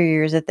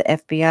superiors at the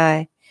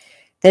FBI.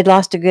 They'd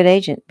lost a good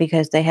agent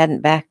because they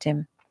hadn't backed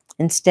him.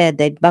 Instead,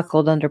 they'd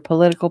buckled under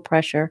political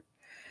pressure.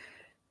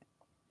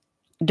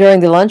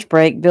 During the lunch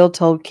break, Bill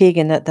told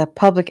Keegan that the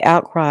public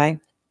outcry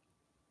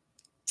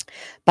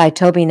by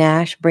Toby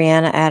Nash,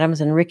 Brianna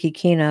Adams, and Ricky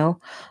Keno,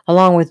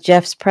 along with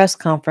Jeff's press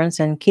conference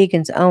and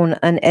Keegan's own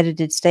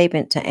unedited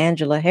statement to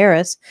Angela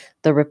Harris,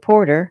 the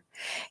reporter,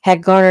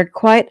 had garnered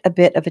quite a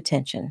bit of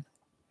attention.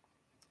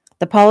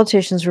 The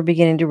politicians were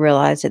beginning to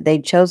realize that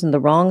they'd chosen the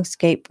wrong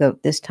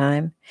scapegoat this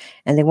time,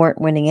 and they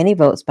weren't winning any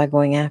votes by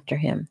going after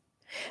him.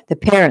 The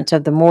parents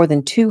of the more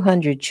than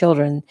 200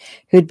 children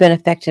who'd been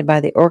affected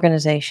by the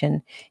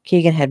organization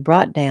Keegan had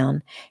brought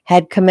down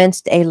had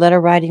commenced a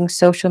letter-writing,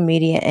 social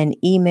media, and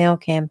email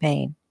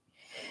campaign.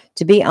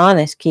 "To be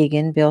honest,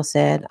 Keegan," Bill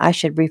said, "I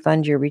should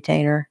refund your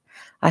retainer.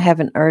 I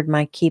haven't earned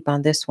my keep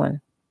on this one."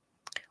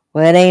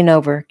 "Well, it ain't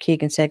over,"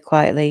 Keegan said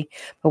quietly,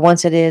 "but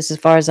once it is, as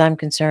far as I'm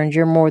concerned,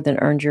 you're more than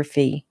earned your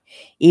fee,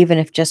 even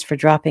if just for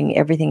dropping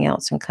everything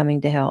else and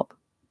coming to help."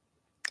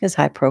 It's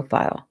high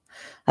profile.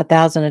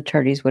 1,000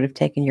 attorneys would have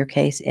taken your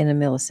case in a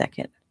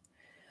millisecond.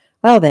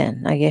 "Well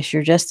then, I guess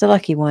you're just the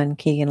lucky one,"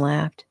 Keegan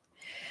laughed.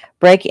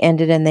 Break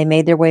ended and they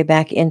made their way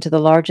back into the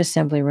large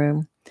assembly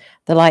room.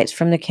 The lights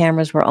from the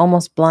cameras were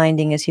almost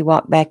blinding as he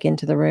walked back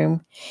into the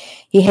room.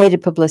 He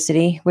hated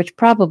publicity, which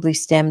probably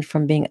stemmed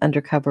from being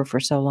undercover for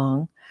so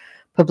long.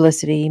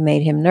 Publicity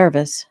made him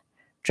nervous.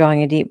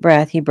 Drawing a deep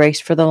breath, he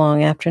braced for the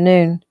long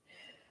afternoon.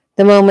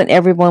 The moment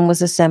everyone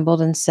was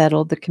assembled and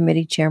settled, the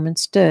committee chairman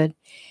stood.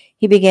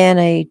 He began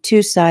a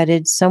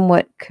 2-sided,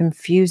 somewhat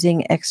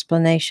confusing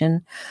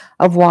explanation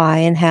of why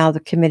and how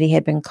the committee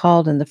had been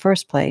called in the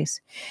first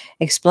place,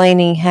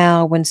 explaining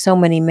how, when so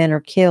many men are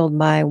killed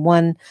by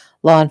one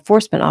law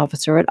enforcement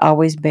officer, it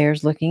always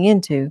bears looking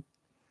into.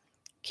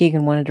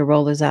 Keegan wanted to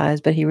roll his eyes,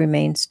 but he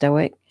remained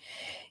stoic.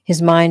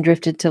 His mind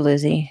drifted to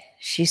Lizzie.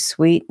 She's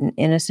sweet and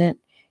innocent,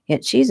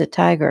 yet she's a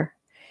tiger.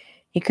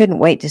 He couldn't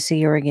wait to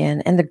see her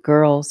again, and the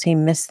girls, he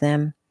missed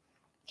them.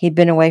 He'd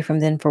been away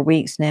from them for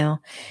weeks now,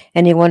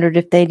 and he wondered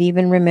if they'd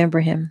even remember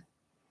him.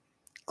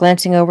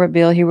 Glancing over at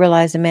Bill, he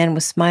realized the man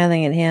was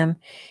smiling at him,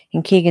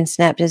 and Keegan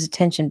snapped his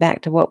attention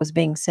back to what was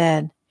being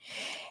said.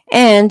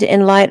 "And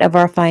in light of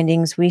our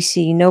findings, we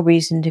see no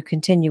reason to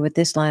continue with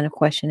this line of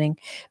questioning.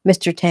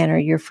 Mr. Tanner,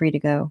 you're free to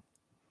go."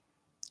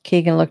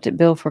 Keegan looked at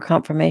Bill for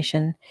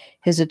confirmation.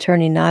 His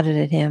attorney nodded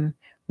at him,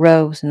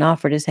 rose, and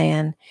offered his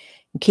hand.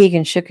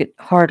 Keegan shook it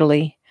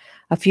heartily.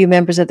 A few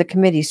members of the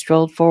committee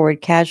strolled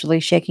forward, casually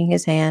shaking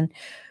his hand,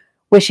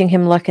 wishing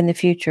him luck in the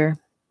future.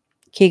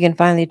 Keegan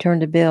finally turned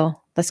to Bill.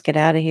 "Let's get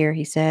out of here,"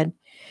 he said.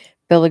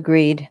 Bill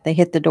agreed. They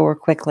hit the door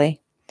quickly.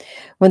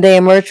 When they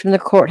emerged from the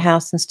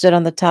courthouse and stood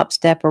on the top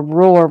step, a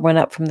roar went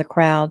up from the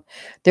crowd.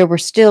 There were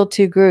still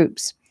 2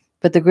 groups,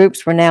 but the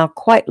groups were now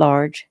quite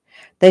large.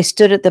 They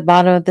stood at the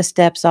bottom of the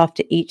steps off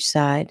to each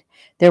side.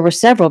 There were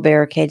several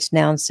barricades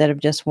now instead of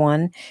just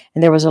one,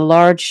 and there was a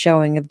large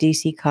showing of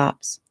DC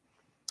cops.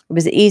 It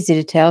was easy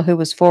to tell who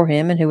was for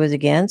him and who was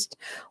against.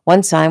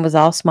 One sign was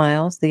all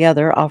smiles, the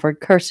other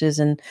offered curses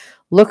and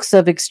looks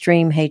of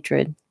extreme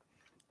hatred.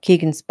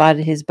 Keegan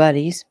spotted his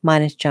buddies,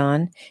 minus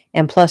John,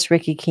 and plus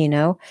Ricky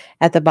Keno,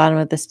 at the bottom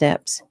of the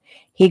steps.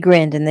 He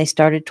grinned and they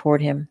started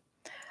toward him.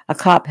 A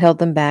cop held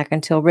them back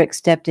until Rick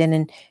stepped in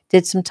and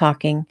did some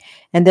talking,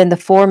 and then the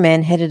 4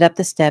 men headed up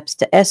the steps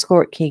to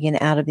escort Keegan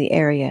out of the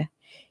area.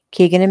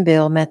 Keegan and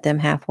Bill met them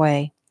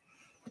halfway.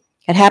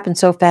 It happened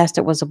so fast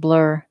it was a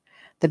blur.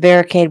 The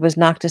barricade was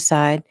knocked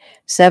aside.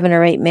 7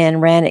 or 8 men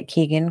ran at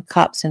Keegan,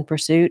 cops in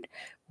pursuit.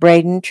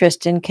 Braden,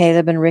 Tristan,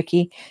 Caleb, and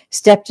Ricky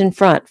stepped in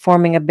front,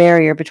 forming a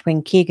barrier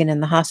between Keegan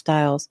and the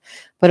hostiles,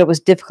 but it was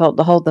difficult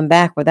to hold them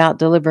back without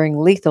delivering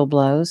lethal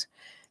blows.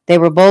 They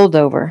were bowled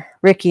over.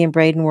 Ricky and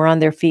Braden were on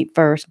their feet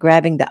first,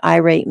 grabbing the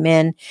irate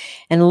men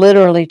and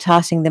literally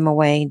tossing them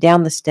away,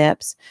 down the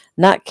steps,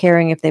 not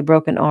caring if they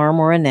broke an arm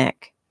or a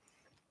neck.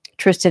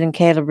 Tristan and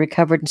Caleb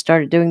recovered and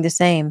started doing the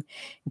same.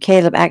 And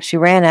Caleb actually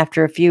ran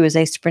after a few as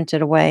they sprinted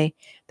away,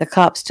 the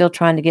cops still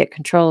trying to get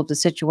control of the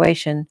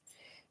situation.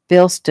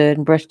 Bill stood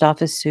and brushed off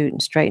his suit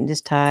and straightened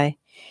his tie.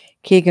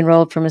 Keegan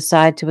rolled from his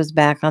side to his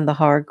back on the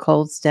hard,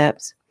 cold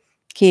steps.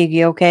 "Keeg,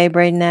 you okay?"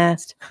 Braden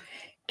asked.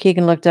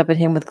 Keegan looked up at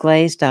him with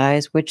glazed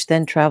eyes, which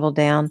then traveled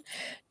down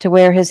to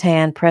where his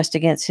hand pressed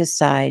against his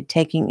side,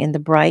 taking in the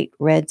bright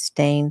red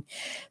stain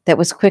that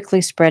was quickly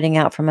spreading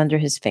out from under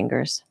his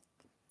fingers.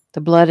 The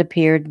blood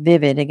appeared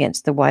vivid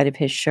against the white of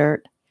his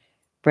shirt.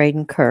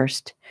 Braden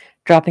cursed,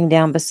 dropping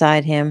down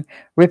beside him,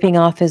 ripping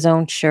off his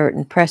own shirt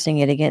and pressing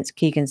it against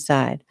Keegan's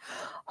side.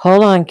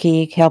 "Hold on,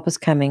 Keeg, help is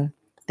coming."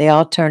 They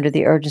all turned to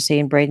the urgency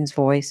in Braden's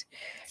voice.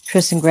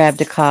 Tristan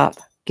grabbed a cop.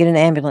 "Get an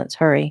ambulance,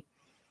 hurry."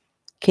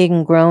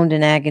 Keegan groaned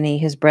in agony,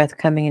 his breath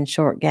coming in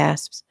short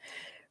gasps.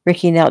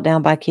 Ricky knelt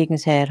down by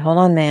Keegan's head. "Hold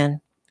on,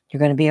 man. You're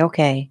going to be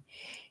okay."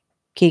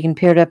 Keegan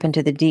peered up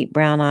into the deep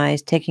brown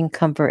eyes, taking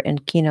comfort in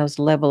Keno's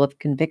level of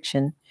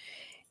conviction.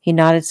 He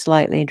nodded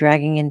slightly,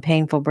 dragging in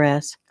painful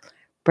breaths.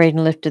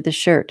 Braden lifted the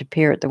shirt to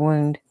peer at the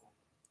wound.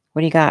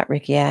 "What do you got?"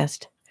 Ricky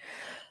asked.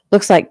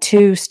 "Looks like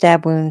 2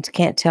 stab wounds.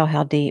 Can't tell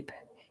how deep."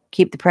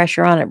 "Keep the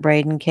pressure on it,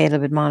 Braden,"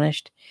 Caleb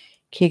admonished.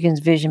 Keegan's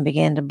vision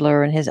began to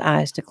blur and his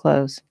eyes to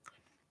close.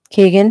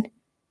 "Keegan,"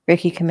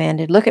 Ricky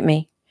commanded, "look at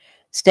me.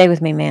 Stay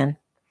with me, man."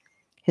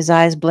 His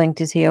eyes blinked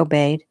as he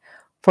obeyed.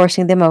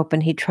 Forcing them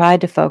open, he tried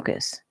to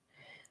focus.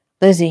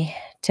 "Lizzie,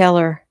 tell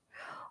her."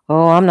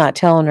 "Oh, I'm not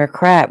telling her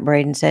crap,"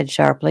 Braden said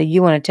sharply.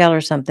 "You want to tell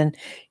her something,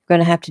 you're going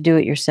to have to do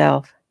it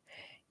yourself."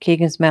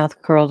 Keegan's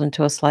mouth curled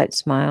into a slight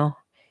smile.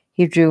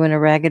 He drew in a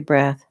ragged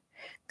breath.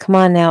 "Come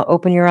on now,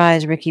 open your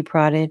eyes," Ricky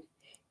prodded.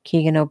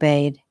 Keegan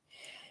obeyed.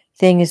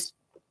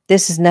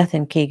 "This is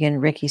nothing, Keegan,"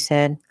 Ricky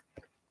said.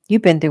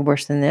 "You've been through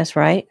worse than this,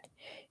 right?"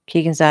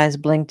 Keegan's eyes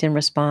blinked in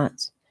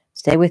response.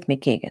 "Stay with me,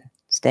 Keegan.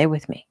 Stay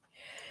with me."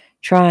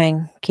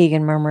 "Trying,"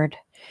 Keegan murmured.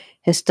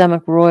 His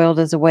stomach roiled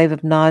as a wave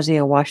of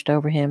nausea washed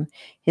over him.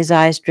 His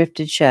eyes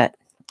drifted shut,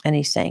 and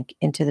he sank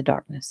into the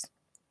darkness.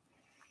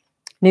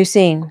 New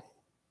scene.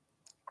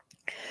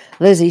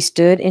 Lizzie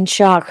stood in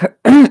shock,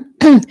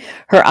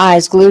 her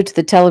eyes glued to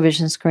the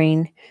television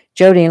screen.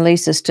 Jody and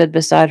Lisa stood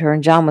beside her,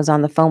 and John was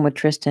on the phone with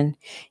Tristan.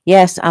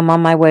 "Yes, I'm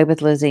on my way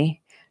with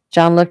Lizzie."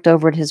 John looked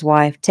over at his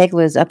wife. "Take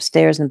Liz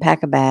upstairs and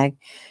pack a bag."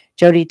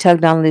 Jody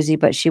tugged on Lizzie,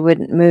 but she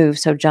wouldn't move,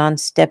 so John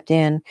stepped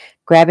in,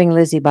 grabbing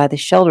Lizzie by the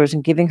shoulders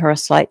and giving her a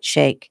slight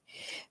shake.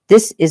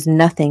 "This is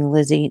nothing,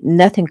 Lizzie,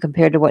 nothing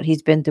compared to what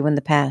he's been through in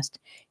the past.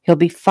 He'll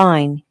be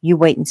fine. You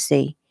wait and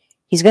see.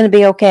 He's going to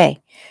be okay,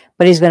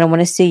 but he's going to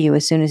want to see you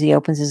as soon as he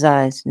opens his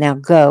eyes. Now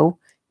go,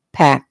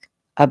 pack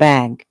a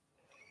bag."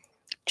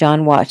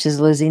 John watched as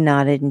Lizzie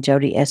nodded and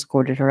Jody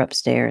escorted her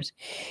upstairs.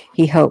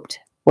 He hoped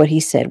what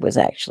he said was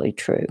actually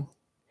true.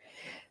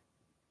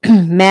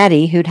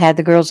 Maddie, who'd had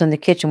the girls in the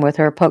kitchen with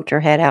her, poked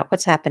her head out.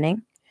 "What's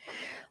happening?"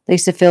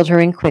 Lisa filled her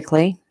in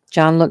quickly.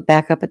 John looked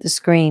back up at the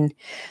screen.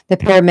 The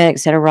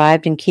paramedics had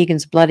arrived, and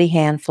Keegan's bloody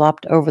hand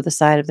flopped over the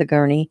side of the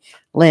gurney,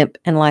 limp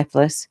and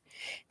lifeless,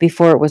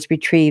 before it was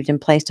retrieved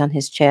and placed on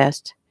his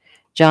chest.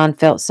 John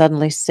felt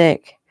suddenly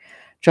sick.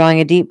 Drawing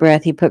a deep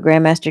breath, he put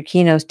Grandmaster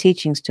Keno's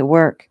teachings to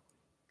work.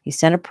 He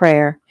sent a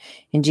prayer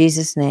in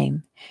Jesus'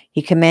 name.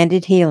 He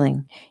commanded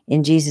healing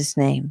in Jesus'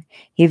 name.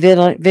 He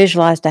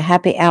visualized a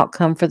happy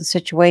outcome for the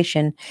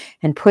situation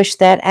and pushed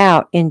that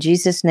out in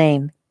Jesus'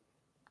 name.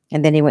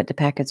 And then he went to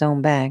pack his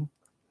own bag.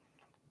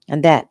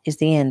 And that is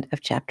the end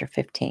of chapter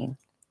 15.